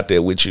linebacker out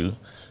there with you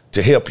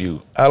to help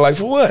you. I was like,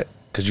 for what?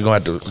 Because you're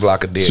going to have to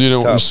block a dead. So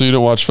you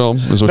don't watch film,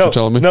 is what you're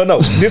telling me?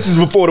 No. This is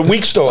before the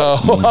week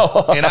started.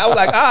 And I was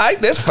like, all right,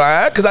 that's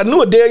fine. Because I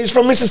knew Adelius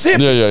from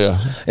Mississippi. Yeah.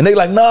 And they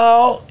like,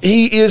 no,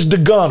 he is the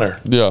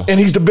gunner. Yeah. And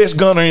he's the best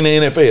gunner in the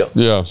NFL.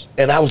 Yeah.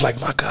 And I was like,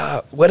 my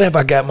God, what have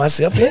I got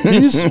myself in? He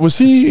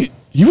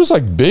was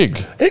big.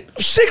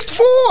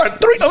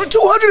 6'4",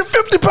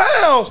 250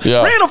 pounds.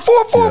 Yeah. Ran a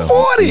 4.40.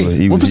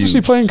 40. What position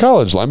did he play in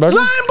college?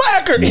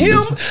 Linebacker?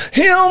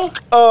 Him,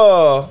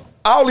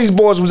 all these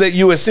boys was at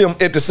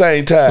USM at the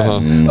same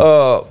time.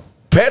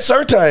 Pat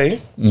Surtain,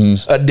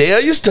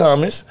 Adelius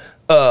Thomas,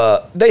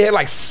 they had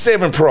like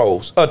 7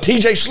 pros.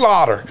 TJ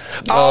Slaughter,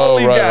 all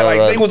these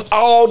guys, they was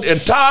all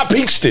Todd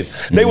Pinkston.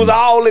 They was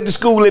all at the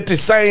school at the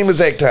same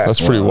exact time. That's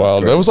pretty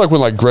wild. That was like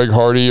when like Greg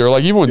Hardy or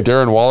like even when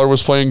Darren Waller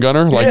was playing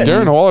gunner. Like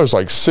Darren Waller's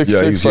like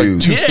 6'6",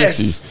 like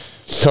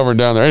 250, covering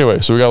down there. Anyway,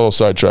 so we got a little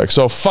sidetrack.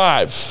 So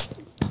 5,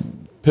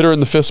 hitter in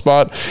the 5th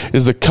spot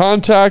is the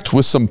contact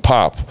with some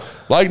pop.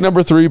 Like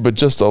number 3, but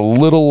just a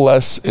little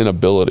less in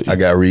ability. I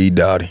got Reed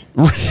Doughty.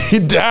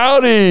 Reed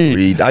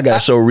Doughty. I got to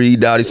show Reed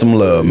Doughty some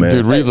love, man.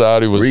 Dude, Reed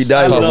Doughty was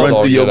run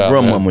through your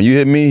grandmama. You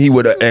hit me? He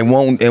would and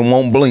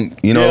won't blink.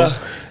 You know.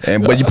 Yeah.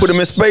 But you put him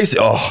in space.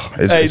 Oh,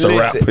 it's a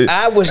wrap.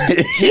 I was,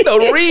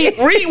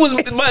 Reed was.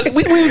 We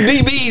was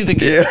DBs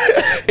together.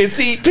 Yeah. And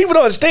see, people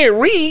don't understand.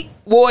 Reed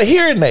wore a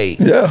hearing aid.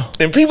 Yeah.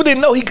 And people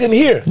didn't know he couldn't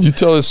hear. You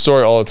tell this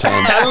story all the time.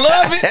 I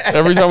love it.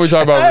 Every time we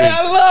talk about Reed.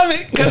 I love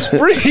it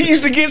because Reed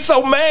used to get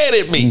so mad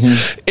at me.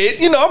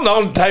 And, I'm the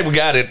only type of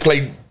guy that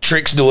played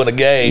tricks during a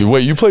game.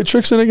 Wait, you play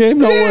tricks in a game?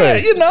 No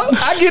way.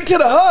 I get to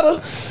the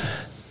huddle.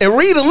 And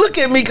Reed will look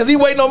at me because he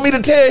waiting on me to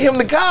tell him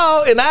to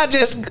call, and I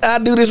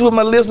do this with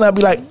my lips, and I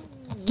be like,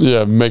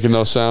 yeah, making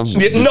no sound.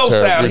 Yeah, no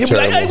sound. He'll be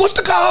like, hey, what's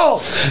the call?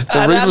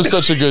 Reed was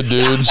such a good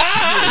dude.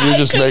 You're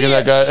just making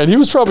that guy, and he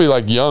was probably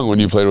like young when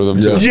you played with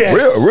him too.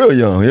 Yes. Real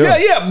young.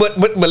 Yeah.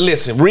 But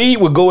listen,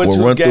 Reed would go into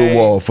run a game through a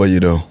wall for you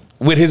though.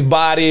 With his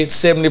body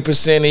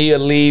 70%, he'll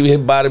leave. His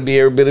body be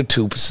every bit of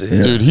 2%.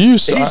 Yeah. Dude, he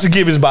used to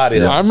give his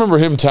body up. I remember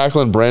him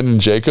tackling Brandon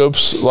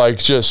Jacobs, like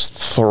just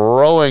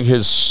throwing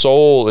his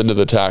soul into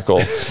the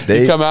tackle.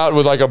 He'd come out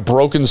with like a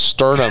broken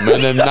sternum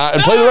and then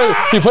play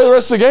the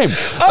rest of the game.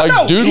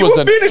 Dude was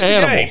an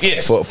animal.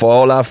 Yes. For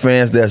all our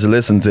fans that's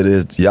listening to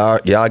this,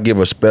 y'all give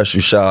a special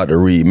shout out to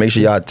Reed. Make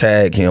sure y'all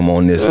tag him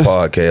on this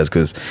podcast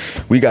because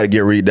we got to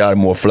get Reed Doughty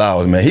more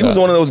flowers, man. He was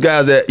one of those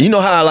guys that, you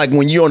know how like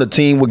when you're on a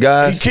team with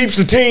guys. He keeps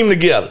the team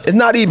together. It's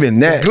not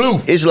even that. Glue.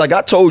 It's like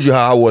I told you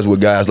how I was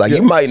with guys. Like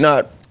you might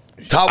not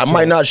I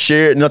might not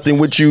share nothing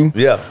with you.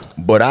 Yeah.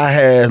 But I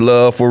had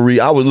love for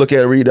Reed. I would look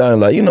at Reed and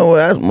like, you know what?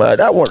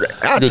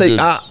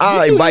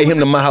 I invite him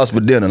to my house for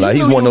dinner. Like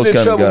he's one of those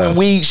kind of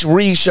guys. When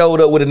Reed showed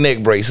up with a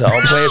neck brace on,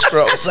 playing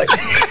scrubs. Like,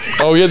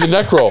 oh, he had the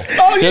neck roll.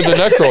 He had the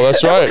neck roll.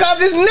 That's right.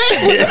 Because his neck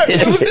was hurt.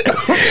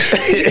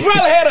 He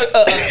probably had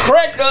a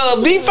cracked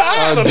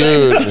V5.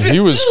 Dude, he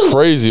was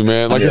crazy,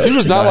 man. Like, cause he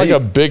was not like a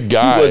big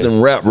guy. He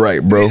wasn't wrapped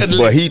right, bro.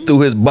 But he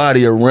threw his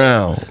body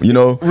around. You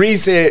know. Reed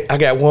said, "I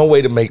got one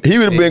way to make." He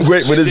would have been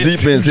great for this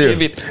defense here.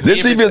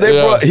 This defense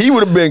they brought. He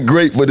would have been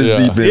great for this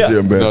defense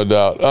here, man. No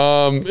doubt.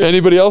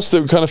 Anybody else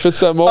that kind of fits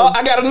that mold?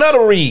 I got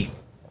another Reed.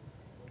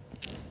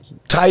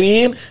 Tight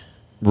end.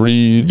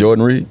 Reed.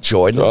 Jordan Reed.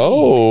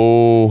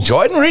 Oh.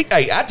 Jordan Reed.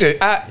 Hey,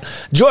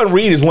 Jordan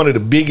Reed is one of the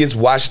biggest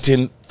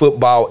Washington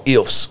football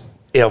ifs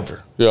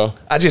ever. Yeah.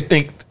 I just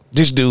think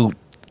this dude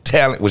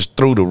talent was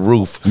through the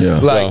roof. Yeah.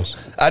 Like,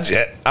 I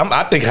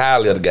think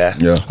highly of the guy.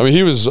 Yeah. I mean,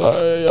 he was,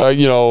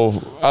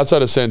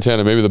 outside of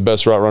Santana, maybe the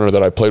best route runner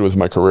that I played with in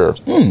my career.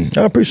 I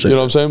appreciate it. You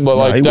know what I'm saying? But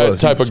like that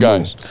type of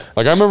guy.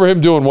 Like I remember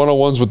him doing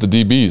one-on-ones with the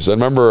DBs. I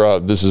remember,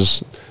 this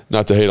is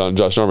not to hate on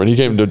Josh Norman. He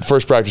came to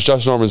first practice.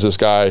 Josh Norman's this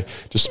guy,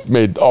 just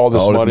made all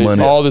this money.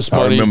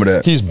 I remember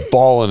that. He's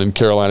balling in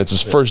Carolina. It's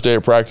his first day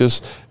of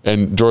practice.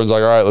 And Jordan's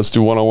like, all right, let's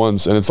do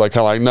one-on-ones. And it's like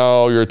kind of like,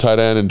 no, you're a tight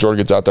end. And Jordan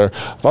gets out there.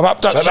 And I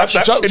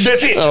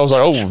was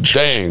like, oh,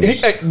 dang.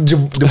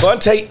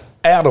 Devontae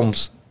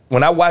Adams,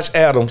 when I watched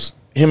Adams,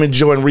 him and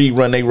Jordan Reed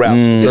run their routes.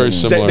 Very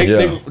similar.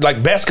 They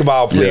like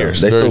basketball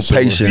players. They're so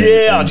patient.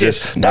 Yeah,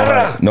 just know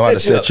how to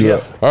set you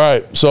up. All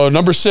right, so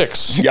number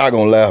 6. Y'all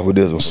gonna laugh with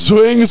this one.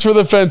 Swings for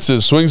the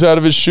fences. Swings out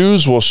of his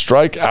shoes. Will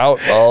strike out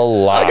a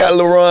lot. I got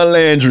LaRon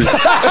Landry.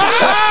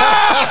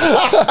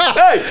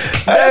 Hey,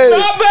 that's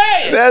not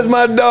bad. That's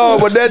my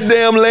dog, but that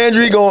damn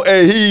Landry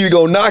he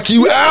gonna knock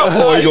you out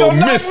or he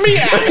gonna miss me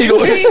out. he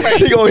gonna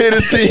hit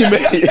his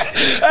teammate.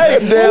 Hey,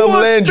 damn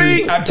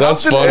Landry.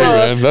 That's funny,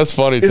 man. That's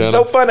funny, Tanner. It's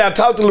so funny. I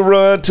talked to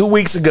LaRon 2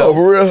 weeks ago. Oh,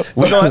 for real?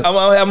 I'm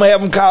gonna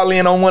have him call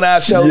in on one of our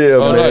shows. Yeah,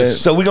 man.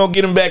 Nice. So we're gonna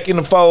get him back in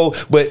the fold.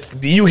 But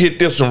you hit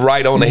this one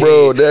right on the head.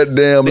 Bro, that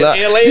damn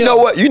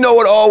You know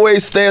what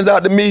always stands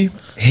out to me?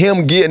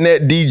 Him getting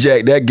that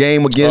D-Jack, that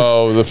game against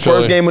the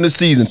first game of the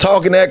season,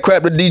 talking that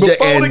crap to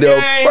D-Jack, and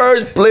the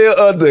first player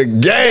of the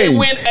game. They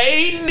went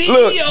AD.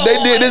 Look,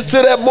 they did this to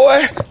that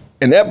boy,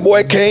 and that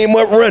boy came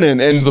up running.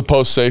 And he's the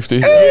post safety.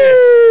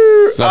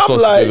 Yes. I'm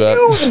like, you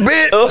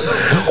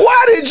bitch.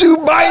 Why did you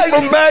bite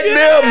from back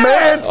there,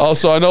 man?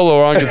 Also, I know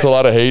LaRon gets a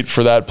lot of hate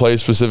for that play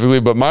specifically,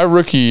 but my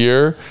rookie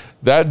year,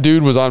 that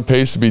dude was on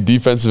pace to be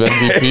defensive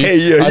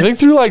MVP. I think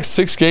through like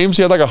 6 games,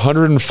 he had like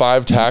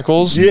 105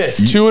 tackles, 2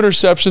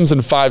 interceptions,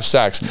 and 5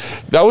 sacks.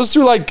 That was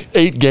through like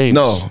 8 games.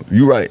 No,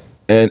 you're right.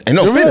 And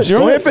no, finish.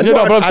 Go ahead, finish.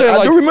 But I'm saying,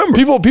 I do remember.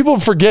 People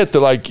forget that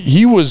like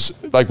he was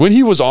like when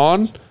he was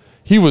on,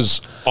 he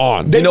was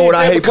on. You know what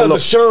I hate because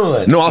of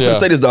Sean? No, I was gonna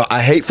say this though.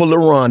 I hate for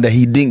LeBron that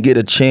he didn't get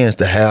a chance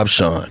to have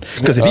Sean.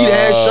 Because if he'd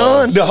had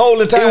Sean, the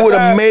whole entire it would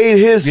have made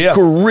his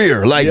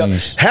career. Like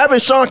having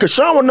Sean, because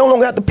Sean would no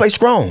longer have to play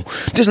strong.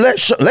 Just let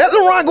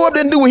LeBron go up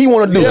there and do what he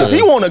want to do. Because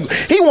he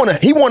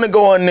want to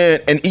go in there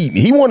and eat.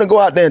 He want to go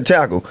out there and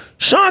tackle.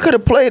 Sean could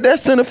have played that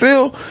center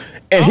field.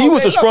 And he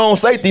was a strong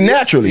safety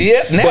naturally.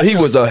 But he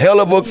was a hell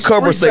of a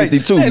cover safety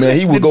too, man.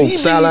 He would go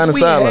sideline to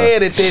sideline. We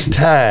had at that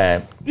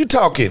time, you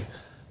talking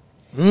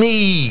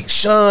me,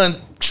 Sean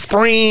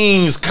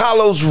Springs,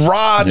 Carlos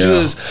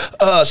Rogers,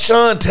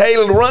 Sean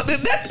Taylor.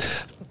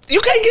 You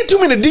can't get too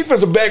many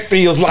defensive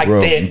backfields like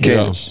that.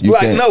 You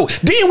can't. No.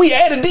 Then we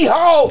added D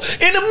Hall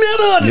in the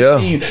middle of the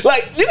season.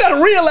 Like, you got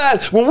to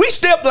realize when we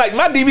stepped, like,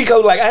 my DB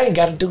coach, like, I ain't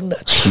got to do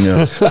nothing.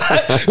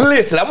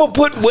 Listen, I'm going to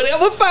put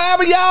whatever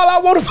 5 of y'all I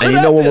want to put. And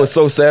you know what was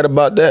so sad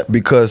about that?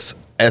 Because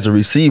as a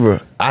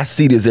receiver, I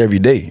see this every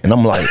day, and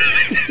I'm like,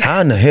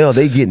 how in the hell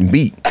they getting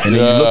beat? And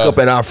then you look up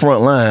at our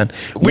front line,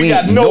 we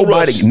got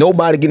nobody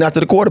getting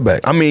after the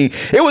quarterback. I mean,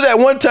 it was at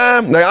one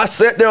time, like I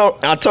sat down,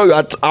 I told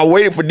you, I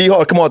waited for D Hall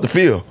to come off the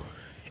field.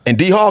 And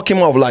D Hall came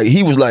off like,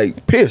 he was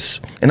like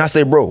pissed. And I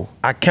said, bro,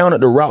 I counted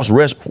the routes.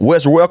 Wes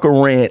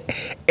Welker ran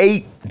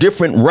 8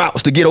 different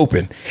routes to get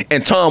open.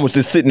 And Tom was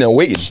just sitting there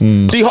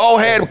waiting. D Hall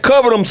had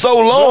covered him so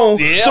long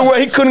to where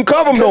he couldn't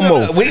cover him no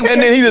more.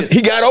 And then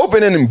he got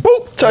open and then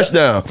boop,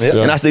 touchdown.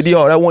 And I said, D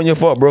Hall, that wasn't your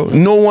fault, bro.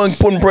 No one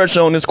putting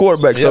pressure on this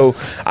quarterback. So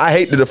I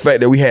hated the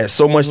fact that we had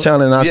so much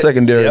talent in our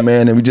secondary,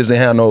 man, and we just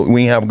didn't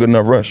have a good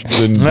enough rush.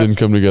 Didn't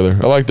come together.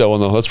 I like that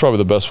one though. That's probably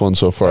the best one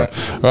so far.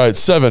 All right,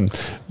 7.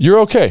 You're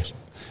okay.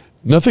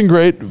 Nothing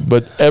great,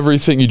 but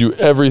you do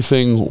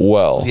everything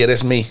well. Yeah,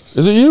 that's me.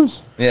 Is it you?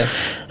 Yeah.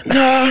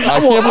 I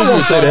can't believe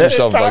you say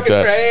yourself like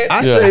that.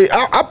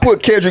 I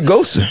put Kedrick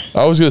Gosen.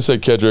 I was gonna say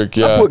Kedrick.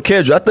 Yeah, I put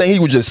Kedrick. I think he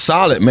was just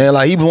solid, man.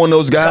 Like he was one of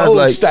those guys. Cold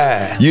like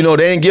style. You know,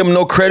 they didn't give him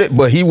no credit,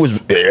 but he was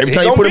every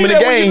time you put him in the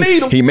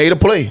game, he made a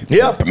play.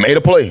 Made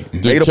a play.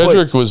 Dude,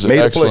 Kedrick was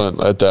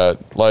excellent at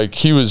that. Like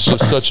he was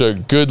just such a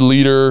good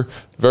leader.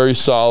 Very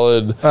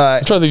solid. All right.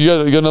 I'm trying to think.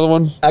 You got another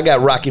one? I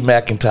got Rocky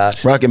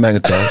McIntosh. Rocky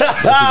McIntosh.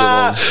 That's a good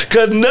one.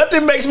 Because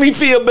nothing makes me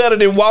feel better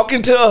than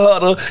walking to a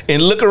huddle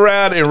and look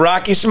around and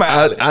Rocky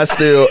smiling. I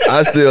still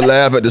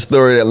laugh at the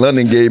story that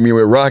London gave me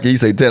with Rocky. He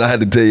said, Ted, I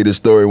had to tell you this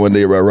story one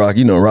day about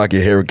Rocky. You know,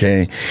 Rocky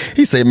Hurricane.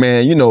 He said,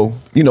 man, you know,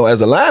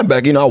 as a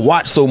linebacker, I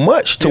watch so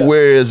much to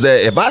where is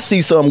that if I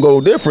see something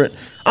go different,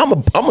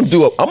 I'm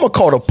gonna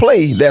call a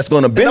play that's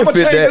gonna benefit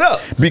that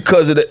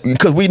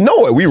because we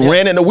know it. We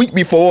ran it a week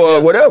before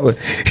or whatever.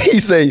 He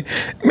say,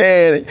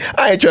 man,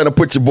 I ain't trying to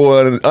put your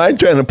boy. I ain't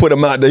trying to put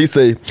him out there. He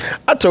say,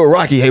 I told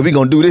Rocky, hey, we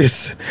gonna do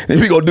this. And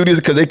we gonna do this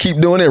because they keep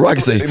doing it. Rocky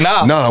say,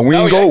 nah, we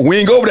ain't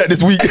go over that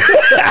this week.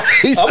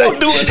 He say, I'm gonna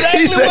do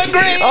exactly what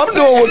Greg. I'm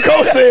doing what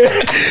Coach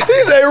said.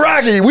 He say,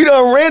 Rocky, we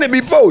done ran it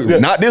before.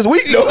 Not this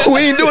week though. We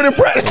ain't doing it in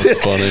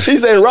practice. He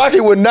said Rocky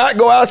would not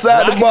go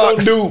outside the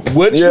box. Do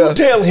what you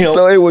tell him.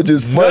 So it was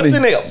just funny.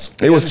 Nothing else.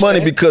 It was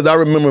funny because I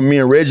remember me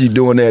and Reggie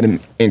doing that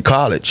in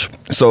college.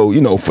 So,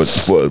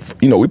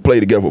 we played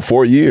together for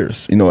 4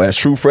 years, as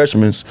true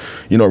freshmen.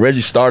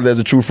 Reggie started as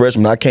a true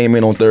freshman. I came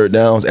in on third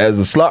downs as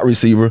a slot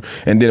receiver.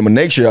 And then the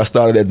next year I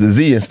started as the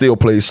Z and still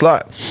played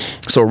slot.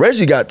 So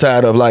Reggie got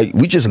tired of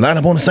we just line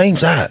up on the same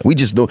side. We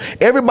just do.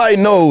 Everybody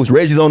knows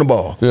Reggie's on the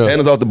ball. Yeah.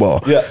 Tanner's off the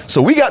ball. Yeah.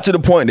 So we got to the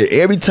point that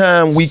every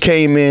time we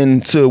came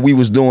in we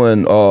was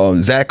doing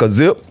Zach or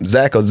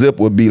Zip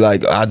would be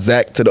like I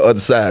Zach to the other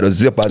side or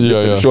Zip I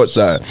Zip to the short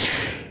side.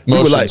 We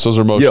were like, those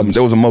are motions.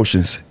 Yeah, those are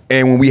motions.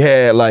 And when we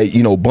had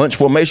bunch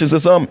formations or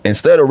something,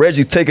 instead of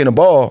Reggie taking the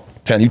ball,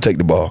 Tanner, you take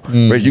the ball.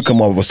 Reggie, you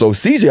come over. So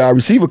CJ, our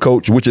receiver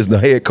coach, which is the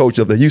head coach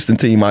of the Houston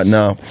team right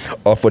now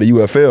for the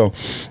UFL,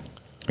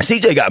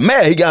 CJ got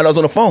mad. He got us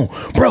on the phone.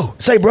 Bro,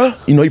 say, bro.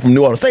 He from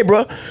New Orleans. Say,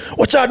 bro,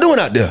 what y'all doing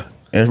out there?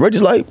 And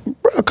Reggie's like,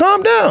 bro,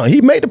 calm down.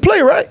 He made the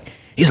play, right?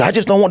 He's like, I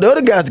just don't want the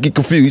other guys to get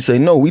confused. He say,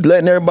 no, we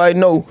letting everybody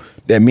know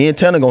that me and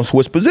Tanner gonna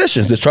switch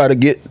positions to try to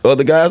get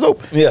other guys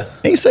open. Yeah.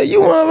 And he said,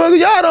 you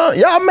motherfuckers,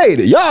 y'all made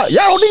it. Y'all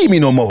don't need me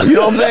no more. You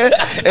know what I'm saying?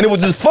 And it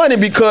was just funny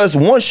because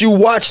once you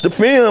watch the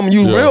film,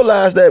 you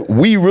realize that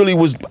we really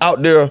was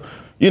out there,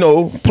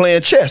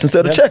 playing chess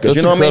instead of checkers.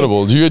 That's incredible.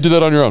 I mean? Do you do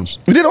that on your own?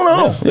 We did on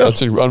our own. Yeah.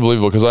 That's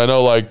unbelievable because I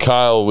know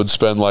Kyle would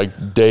spend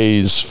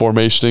days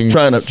formationing,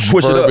 trying to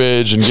switch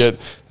verbiage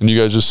and you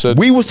guys just said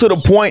we was to the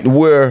point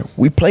where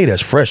we played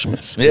as freshmen.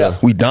 Yeah,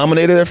 we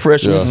dominated as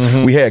freshmen. Yeah.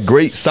 Mm-hmm. We had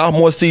great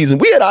sophomore season.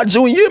 We had our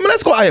junior year. Man,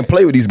 let's go out and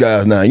play with these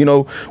guys now.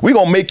 We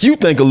gonna make you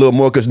think a little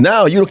more because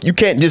now you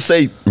can't just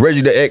say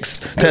Reggie the X,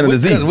 Tanner the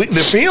Z.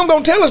 The film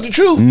gonna tell us the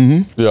truth.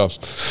 Mm-hmm.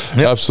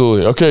 Yeah,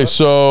 absolutely. Okay,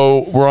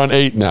 so we're on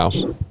 8 now.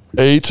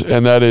 8,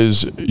 and that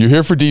is you're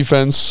here for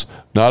defense,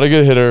 not a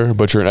good hitter,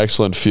 but you're an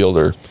excellent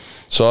fielder.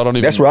 So I don't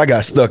even. That's where I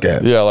got stuck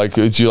at. Yeah,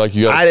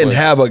 you got. I didn't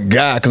have a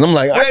guy because I'm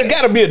like, it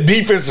got to be a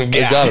defensive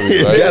guy.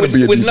 It got to be,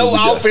 right? With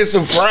no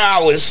offensive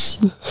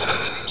prowess.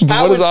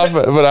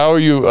 But how are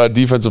you a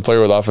defensive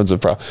player with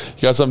offensive prowess?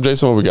 You got something,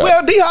 Jason? What we got?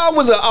 Well, D-Hall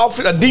was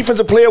a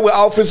defensive player with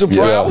offensive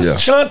prowess. Yeah.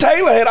 Sean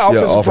Taylor had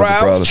offensive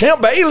prowess.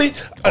 Champ Bailey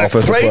got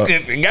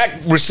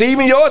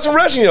receiving yards and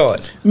rushing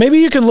yards. Maybe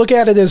you could look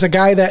at it as a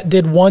guy that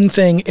did one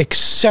thing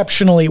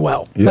exceptionally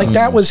well. Yeah. Like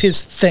that was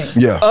his thing.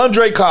 Yeah.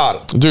 Andre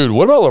Carter. Dude,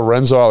 what about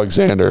Lorenzo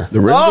Alexander?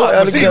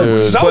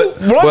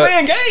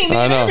 One-man game,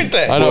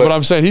 everything. I know, but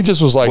I'm saying he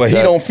just was like. Well, he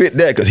don't fit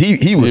that because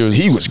he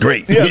was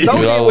great. Yeah, so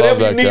he did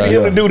whatever you needed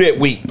him to do that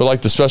week. But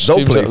like the special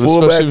teams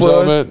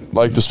element,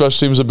 like the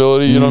special teams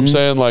ability, you know what I'm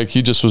saying? Like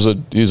he just was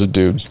he's a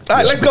dude. All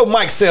right, let's go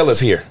Mike Sellers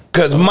here.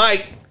 Because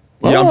Mike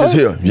I'm just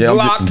here. Yeah,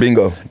 blocked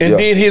bingo. And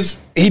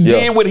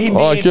did what he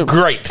did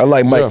great. I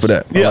like Mike for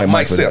that. Yeah, like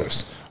Mike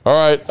Sellers. All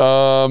right,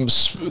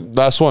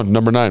 last one,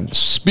 number 9.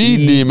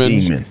 Speed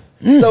Demon.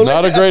 So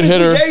not a great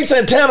hitter. Gay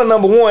Santana,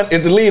 number 1,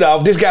 is the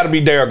leadoff. This got to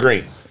be Darryl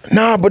Green.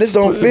 Nah, but it's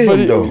on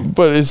film though.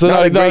 But it's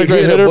not a great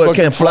hitter, but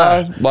can't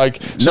fly. Like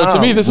to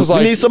me, this is like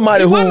we need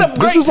somebody who.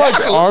 This is like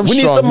Armstrong.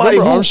 We need somebody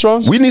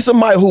Armstrong. We need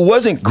somebody who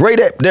wasn't great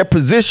at their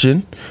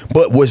position,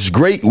 but was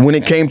great when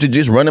it came to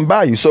just running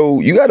by you. So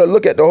you got to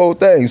look at the whole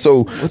thing.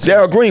 So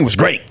Darryl Green was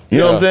great. You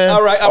know what I'm saying?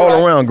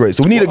 All around great.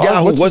 So we need a guy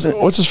who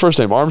wasn't. What's his first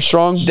name?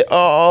 Armstrong.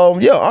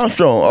 Yeah,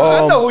 Armstrong.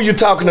 I know who you're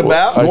talking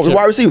about.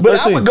 Wide receiver.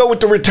 But I would go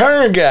with the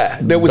return guy.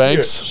 That was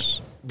Banks.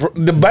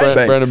 The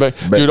Brandon Banks.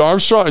 Dude,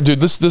 Armstrong.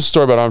 Dude, this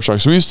story about Armstrong.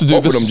 So we used to do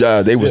both of them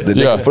guys. They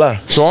could fly.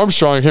 So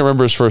Armstrong, I can't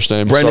remember his first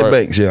name. Brandon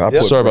Banks. Yeah,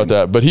 sorry about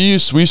that. But we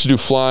used to do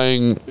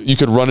flying. You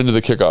could run into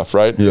the kickoff,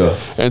 right? Yeah.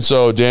 And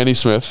so Danny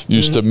Smith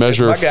used to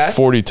measure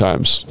 40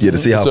 times. Yeah, to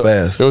see how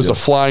fast. It was a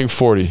flying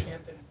 40.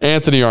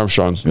 Anthony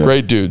Armstrong,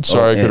 great dude.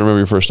 Sorry, I couldn't remember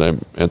your first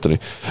name, Anthony.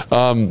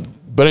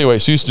 But anyway,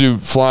 so he used to do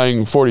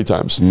flying 40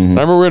 times. I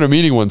remember we were in a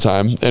meeting one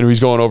time, and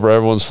he's going over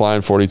everyone's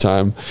flying 40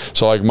 time.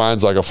 So like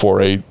mine's like a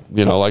 4.8,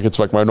 like it's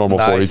like my normal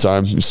 40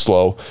 time. He's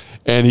slow.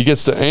 And he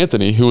gets to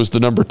Anthony, who was the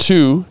number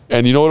 2,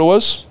 and you know what it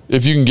was?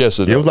 If you can guess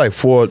it. It was like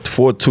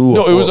 4.2.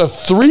 No, it was a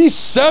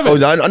 3.7.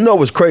 Oh, I know it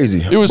was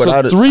crazy. It was a 3.7.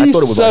 I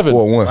thought it was like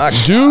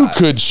 4.1. Dude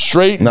could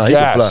straight gas. He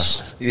could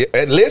fly. Yeah,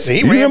 listen,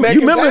 he ran back. You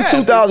remember in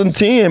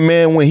 2010,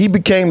 man, when he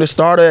became the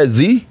starter at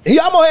Z? He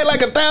almost had like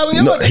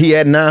 1,000 yards. No, he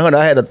had 900.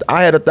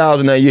 I had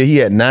 1,000 that year. He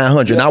had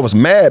 900, and I was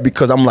mad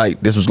because I'm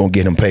like, this was gonna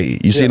get him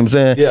paid. You see what I'm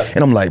saying? Yeah.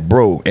 And I'm like,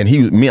 bro, and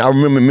I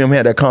remember him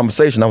had that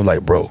conversation. I was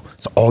like, bro,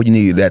 so all you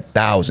need is that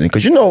 1,000,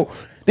 because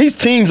these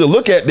teams will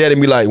look at that and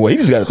be like, well, he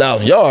just got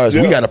 1,000 yards.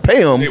 We got to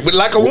pay him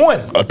like a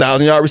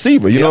 1,000-yard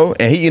receiver, you know?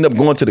 And he ended up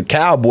going to the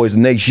Cowboys the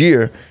next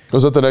year.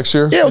 Was that the next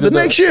year? Yeah, it was the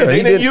next year.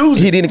 He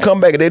didn't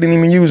come back. They didn't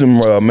even use him,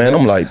 man.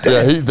 I'm like,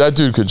 damn. Yeah, that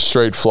dude could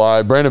straight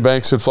fly. Brandon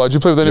Banks could fly. Did you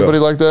play with anybody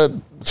like that,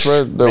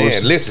 Fred?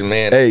 Listen,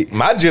 man. Hey,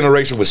 my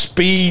generation was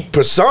speed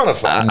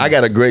personified. I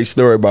got a great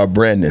story about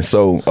Brandon.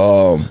 So,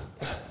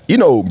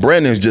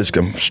 Brandon's just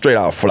come straight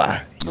out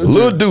fly.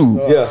 Little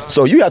dude. Yeah.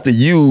 So you have to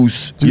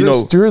use, Do you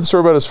hear the story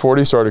about his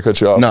 40? Sorry to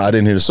cut you off. No, I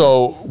didn't hear the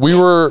story. So he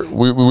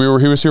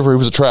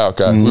was a tryout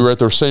guy. We were at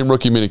the same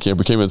rookie minicamp.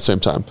 We came in at the same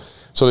time.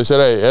 So they said,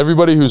 hey,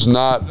 everybody who's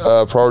not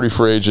a priority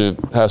free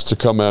agent has to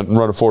come out and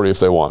run a 40 if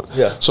they want.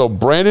 Yeah. So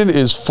Brandon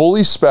is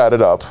fully spatted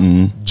up,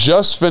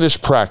 just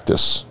finished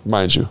practice,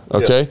 mind you,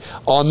 okay? Yeah.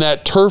 On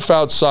that turf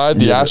outside,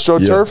 the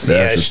AstroTurf.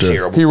 Yeah, it's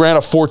terrible. He ran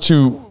a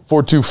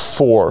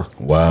 4.24.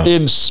 Wow.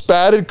 In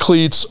spatted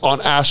cleats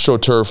on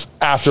AstroTurf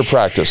after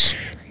practice.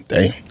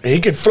 Dang. He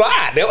could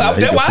fly. That's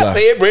why I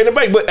said Brandon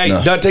Banks. But, hey,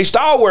 Dante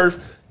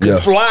Stallworth can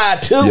fly,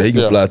 too. Yeah, he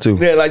can fly, too.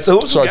 Yeah, like, so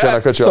who's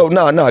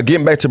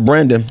getting back to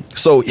Brandon.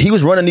 So he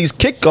was running these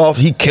kickoffs.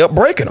 He kept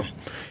breaking them.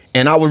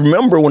 And I would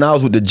remember when I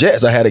was with the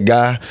Jets, I had a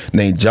guy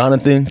named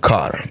Jonathan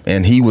Carter,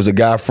 and he was a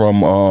guy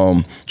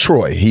from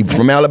Troy. He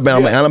from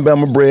Alabama,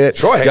 Alabama bred.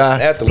 Troy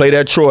guy played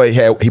at Troy.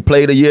 He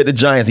played a year at the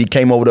Giants. He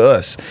came over to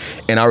us,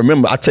 and I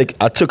remember I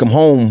took him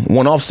home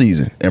one off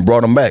season and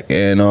brought him back.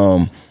 And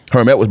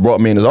Herm Edwards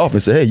brought me in his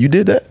office and said, "Hey, you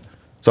did that?"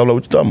 So I'm like,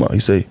 "What you talking about?" He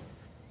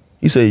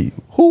say,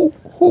 who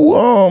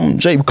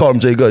Jay, we called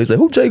him Jay Gutter. He said,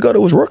 who Jay Gutter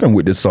was working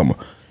with this summer?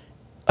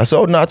 I said,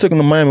 oh, no, I took him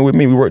to Miami with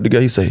me. We worked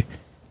together. He said,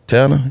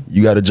 Tanner,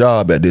 you got a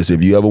job at this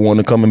if you ever want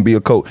to come and be a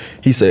coach.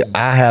 He said,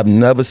 I have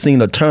never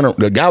seen a turner.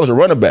 The guy was a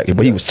running back,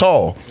 but he was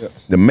tall. Yeah.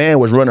 The man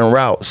was running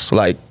routes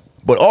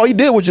but all he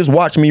did was just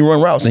watch me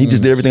run routes, and he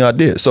just did everything I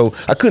did. So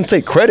I couldn't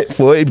take credit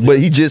for it, but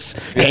he just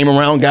came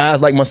around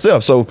guys like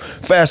myself. So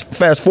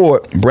fast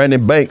forward,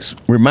 Brandon Banks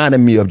reminded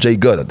me of Jay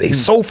Gutter. They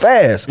so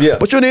fast,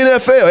 but you're in the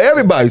NFL.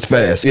 Everybody's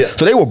fast. Yeah.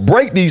 So they will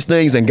break these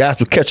things, and guys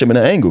will catch them in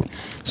an angle.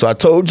 So I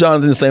told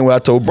Jonathan the same way I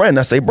told Brandon.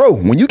 I say, bro,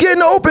 when you get in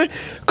the open,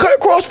 cut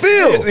across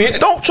field.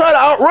 Don't try to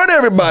outrun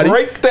everybody.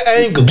 Break the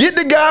angle. Get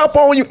the guy up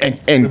on you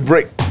and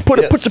break. Put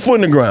your foot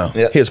in the ground.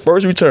 Yeah. His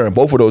first return,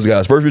 both of those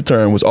guys, first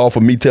return was all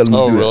for me telling him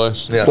to do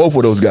that. Yeah. Both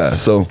of those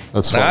guys. So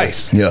that's funny.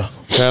 Nice. Yeah.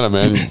 Tanner,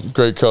 man,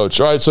 great coach.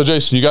 All right, so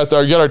Jason, you got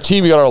our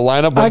team, you got our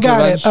lineup. I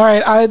got it. All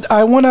right,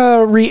 I want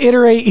to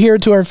reiterate here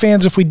to our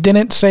fans, if we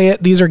didn't say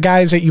it, these are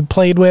guys that you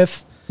played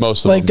with.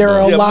 Most of like them, there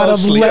are a lot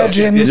of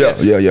legends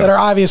that are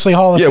obviously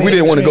Hall of Fame. Yeah, we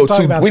didn't want to go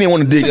too. We didn't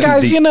want to dig too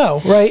guys, deep. you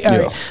know, right?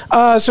 All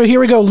right. So here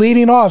we go.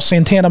 Leading off,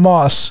 Santana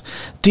Moss,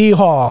 D.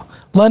 Hall,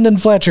 London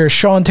Fletcher,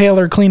 Sean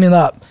Taylor cleaning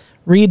up,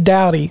 Reed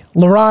Dowdy,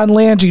 LaRon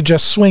Langy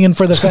just swinging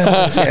for the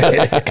fences,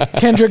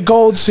 Kendrick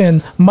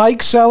Goldson,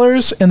 Mike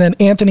Sellers, and then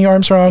Anthony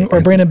Armstrong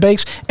or Brandon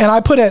Bakes. And I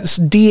put as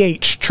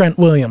DH Trent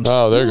Williams.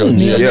 Oh, there you go.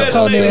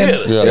 That's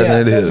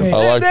it is. I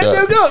like that.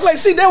 There you go. Like,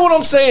 see, that's what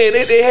I'm saying.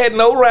 It had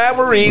no rhyme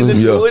or reason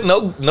to it.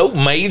 No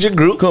major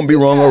group. Couldn't be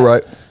wrong or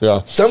right.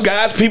 Yeah. Some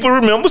guys people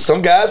remember,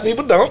 some guys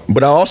people don't.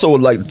 But I also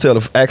would like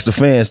to ask the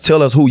fans,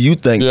 tell us who you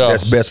think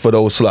that's best for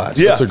those slots.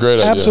 Yeah. That's a great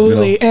idea.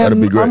 Absolutely. You know, and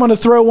that'd be great. I'm going to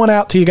throw one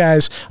out to you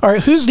guys. All right,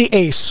 who's the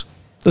ace?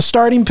 The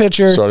starting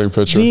pitcher,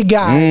 the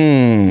guy.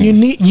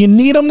 You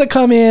need him to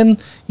come in.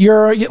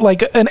 You're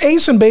like an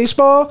ace in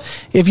baseball.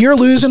 If you're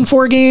losing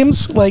 4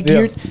 games, like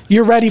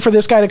you're ready for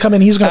this guy to come in.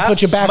 He's going to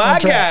put you back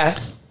on track.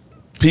 My guy,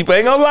 people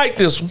ain't gonna like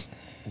this one,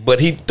 but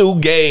he threw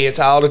gas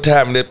all the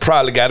time, and that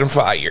probably got him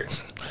fired.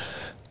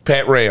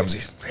 Pat Ramsey.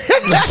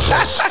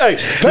 Hey,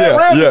 Pat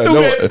Ramsey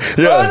threw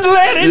that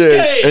unleaded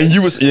gas.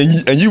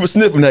 And you was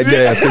sniffing that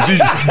gas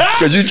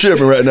because you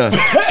tripping right now.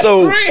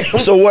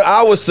 So what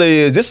I would say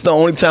is this is the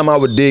only time I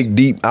would dig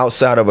deep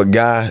outside of a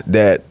guy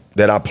that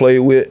I play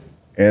with,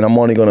 and I'm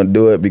only gonna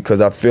do it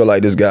because I feel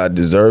like this guy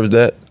deserves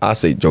that. I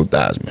say Joe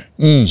Theismann.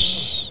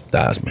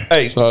 Theismann.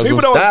 Hey,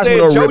 people don't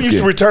understand. Joe used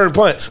to return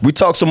punts. We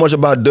talk so much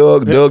about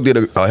Doug. Doug did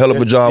a hell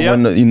of a job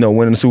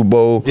winning the Super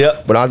Bowl.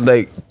 Yep. But I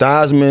think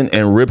Theismann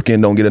and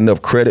Ripken don't get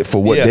enough credit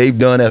for what they've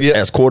done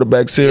as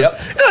quarterbacks here.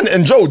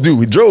 And Joe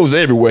do. Joe's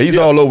everywhere. He's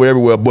all over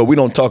everywhere. But we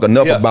don't talk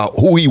enough about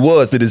who he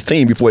was to this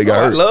team before he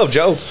got hurt. I love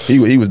Joe.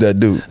 He was that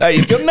dude. Hey,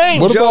 if your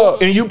name Joe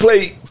and you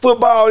play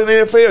football in the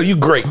NFL, you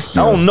great.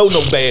 I don't know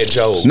no bad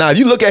Joe. Now, if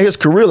you look at his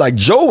career, like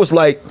Joe was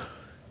like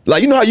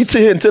you know how you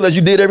sit here and tell us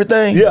you did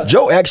everything? Yeah.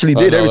 Joe actually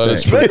did everything.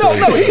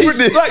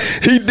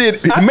 He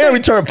did. He may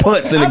return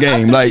punts in the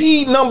game.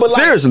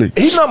 Seriously.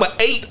 He's number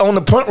 8 on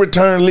the punt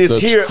return list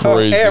here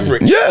on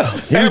average. Yeah.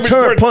 He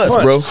returned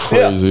punts, bro.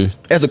 Crazy.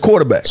 As a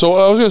quarterback. So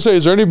I was going to say,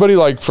 is there anybody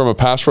like from a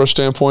pass rush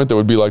standpoint that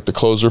would be like the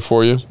closer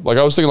for you? Like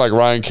I was thinking like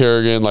Ryan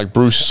Kerrigan, like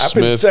Bruce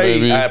Smith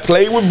maybe. I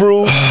played with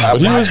Bruce.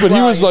 But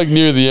he was like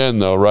near the end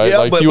though, right? Yeah,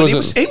 like but he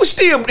could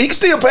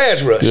still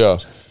pass rush. Yeah.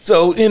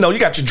 So, you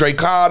got your Drake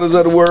Carters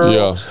of the world.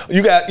 Yeah.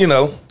 You got,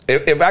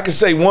 if I could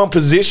say one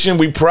position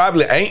we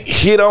probably ain't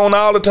hit on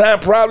all the time,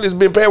 probably has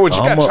been paired with.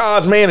 You got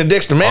Charles Mann and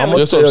Dexter Manley.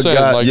 That's what I'm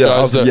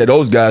saying.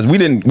 Those guys. We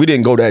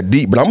didn't go that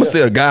deep, but I'm gonna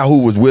say a guy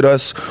who was with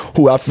us,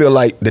 who I feel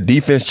like the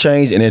defense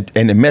changed and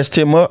it messed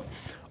him up.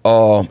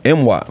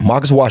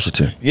 Marcus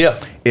Washington. Yeah.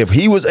 If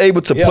he was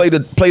able to play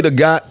the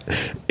guy,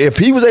 if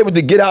he was able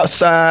to get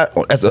outside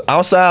as an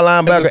outside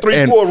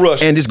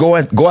linebacker and just go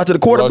after the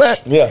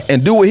quarterback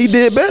and do what he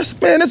did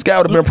best, man, this guy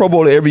would have been Pro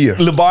Bowler every year.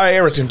 LeVar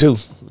Arrington too.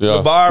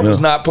 Yeah. LeVar was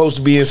not supposed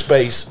to be in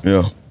space.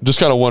 Yeah. Just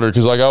kind of wondered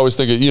because, like, I always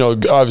think,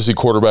 obviously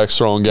quarterbacks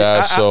throwing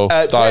gas.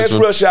 Pass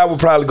rush, I would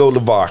probably go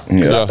LeVar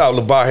because I thought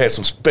LeVar had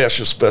some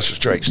special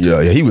traits. Too.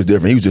 Yeah, he was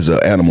different. He was just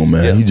an animal,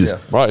 man.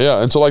 Right.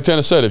 Yeah. And so, like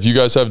Tana said, if you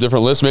guys have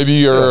different lists, maybe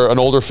you're an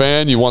older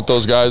fan, you want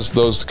those guys,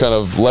 those kind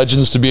of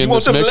legends to be in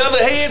this mix. You want some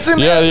leather heads in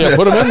there? Yeah.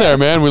 Put them in there,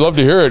 man. We love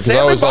to hear it because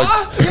I was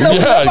like,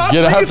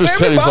 get after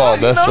Sammy Baugh.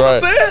 That's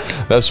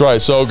right. That's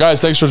right. So, guys,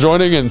 thanks for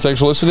joining and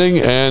thanks for listening,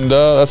 and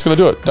that's gonna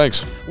do it.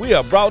 Thanks. We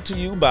are brought to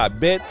you by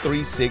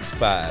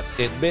Bet365.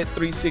 At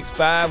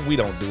Bet365, we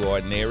don't do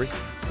ordinary.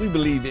 We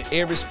believe that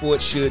every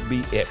sport should be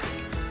epic.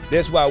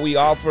 That's why we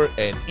offer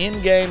an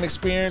in-game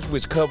experience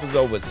which covers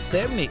over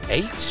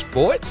 78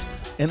 sports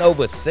and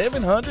over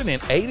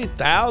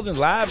 780,000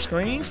 live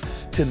streams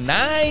to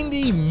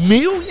 90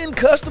 million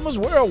customers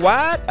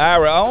worldwide.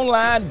 Our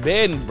online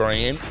betting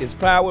brand is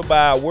powered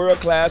by a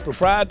world-class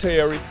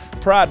proprietary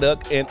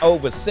product and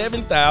over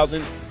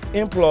 7,000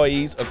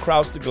 employees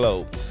across the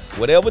globe.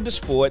 Whatever the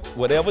sport,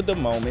 whatever the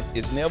moment,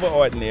 it's never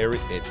ordinary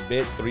at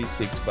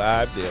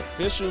Bet365, the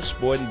official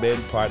sporting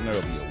betting partner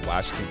of your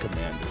Washington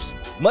Commanders.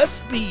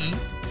 Must be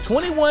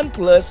 21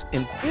 plus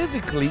and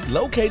physically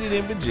located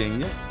in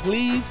Virginia.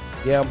 Please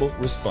gamble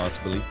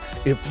responsibly.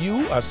 If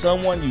you or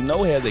someone you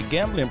know has a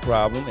gambling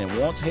problem and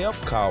wants help,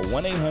 call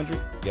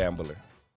 1-800-GAMBLER.